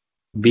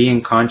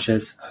 being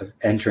conscious of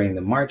entering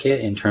the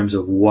market in terms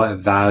of what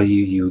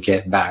value you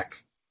get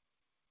back.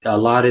 A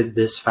lot of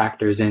this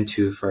factors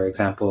into, for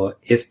example,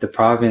 if the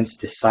province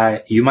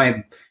decide, you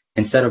might,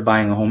 instead of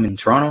buying a home in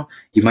Toronto,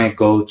 you might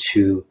go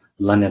to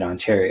London,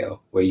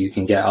 Ontario, where you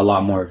can get a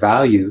lot more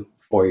value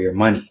for your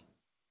money.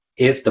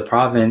 If the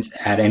province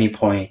at any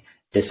point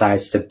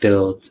decides to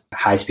build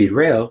high-speed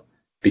rail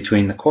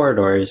between the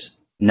corridors,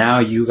 now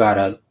you got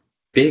a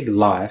big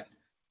lot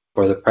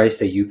for the price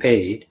that you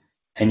paid,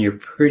 and you're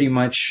pretty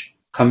much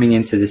coming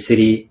into the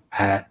city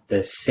at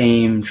the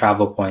same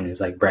travel point as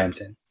like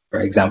Brampton, for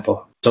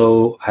example.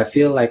 So I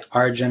feel like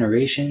our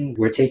generation,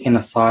 we're taking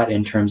a thought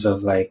in terms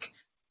of like,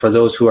 for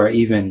those who are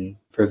even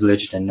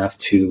privileged enough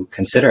to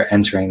consider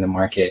entering the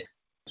market.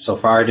 So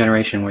for our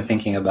generation, we're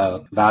thinking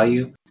about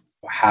value.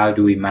 How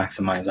do we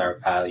maximize our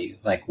value?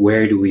 Like,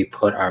 where do we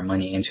put our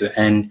money into?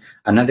 And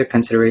another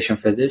consideration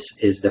for this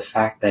is the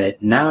fact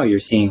that now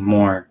you're seeing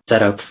more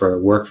setup for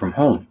work from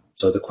home.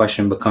 So the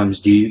question becomes,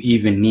 do you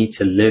even need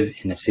to live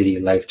in a city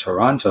like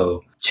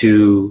Toronto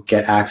to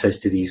get access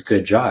to these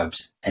good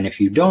jobs? And if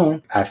you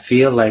don't, I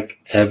feel like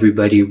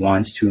everybody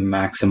wants to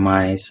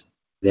maximize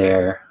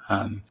their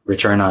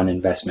return on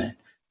investment.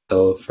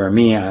 So for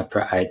me,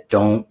 I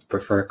don't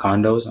prefer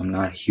condos. I'm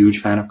not a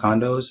huge fan of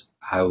condos.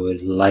 I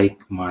would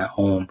like my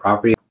own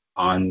property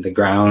on the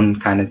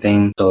ground kind of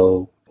thing.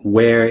 So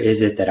where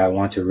is it that I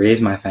want to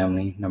raise my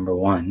family, number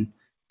one?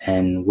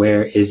 And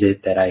where is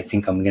it that I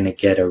think I'm going to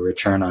get a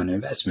return on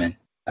investment?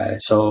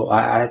 So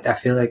I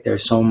feel like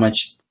there's so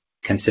much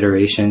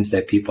considerations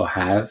that people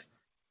have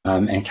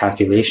and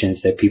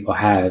calculations that people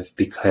have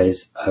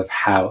because of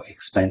how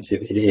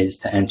expensive it is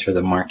to enter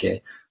the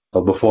market.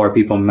 But before,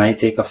 people might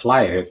take a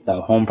flyer. If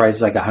the home price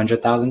is like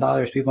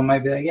 $100,000, people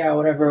might be like, yeah,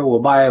 whatever, we'll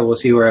buy it, we'll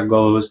see where it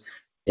goes,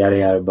 yada,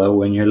 yada. But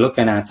when you're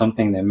looking at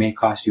something that may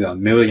cost you $1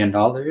 million,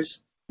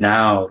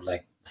 now,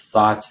 like, the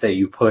thoughts that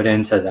you put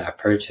into that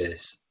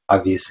purchase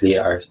obviously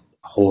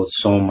hold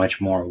so much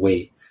more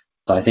weight.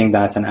 So I think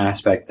that's an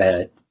aspect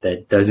that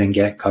doesn't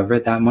get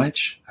covered that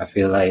much. I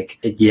feel like,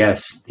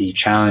 yes, the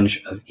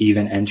challenge of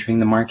even entering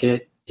the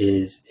market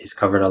is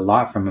covered a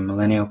lot from a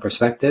millennial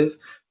perspective,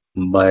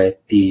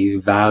 but the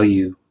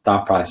value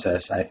thought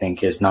process, I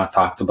think, is not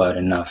talked about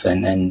enough.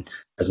 And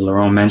as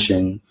Laurent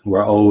mentioned,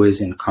 we're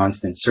always in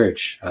constant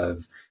search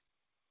of,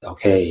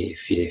 okay,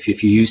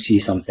 if you see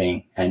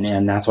something,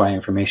 and that's why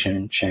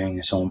information sharing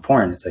is so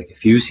important. It's like,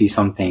 if you see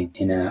something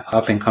in an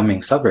up and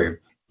coming suburb,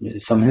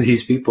 some of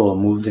these people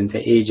moved into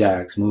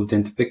Ajax, moved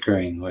into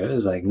Pickering, where it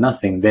was like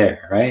nothing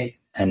there, right?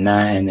 And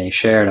they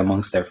shared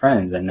amongst their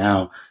friends, and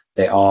now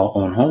they all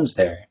own homes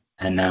there.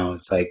 And now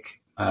it's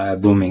like a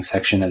booming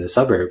section of the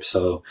suburbs.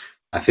 So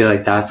I feel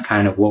like that's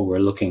kind of what we're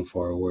looking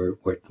for.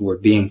 We're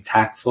being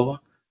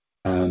tactful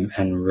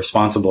and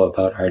responsible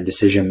about our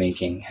decision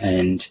making.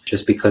 And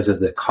just because of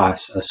the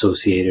costs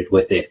associated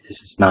with it,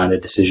 this is not a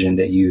decision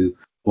that you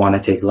want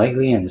to take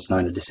lightly, and it's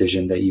not a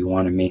decision that you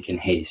want to make in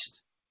haste.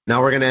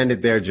 Now we're going to end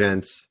it there,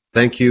 gents.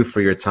 Thank you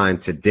for your time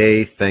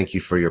today. Thank you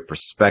for your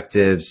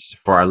perspectives.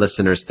 For our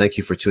listeners, thank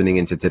you for tuning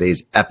into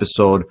today's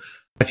episode.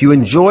 If you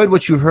enjoyed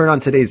what you heard on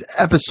today's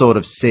episode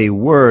of Say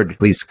Word,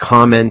 please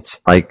comment,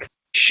 like,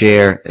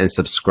 share, and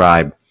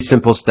subscribe.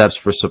 Simple steps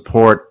for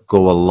support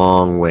go a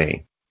long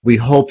way. We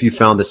hope you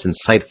found this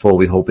insightful.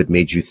 We hope it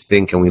made you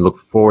think, and we look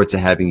forward to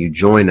having you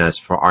join us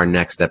for our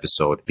next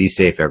episode. Be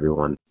safe,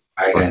 everyone.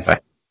 All right, guys.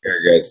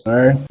 Here, guys. All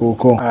right,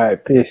 cool. All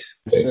right, peace.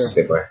 Thanks.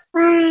 Bye.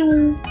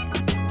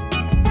 Bye.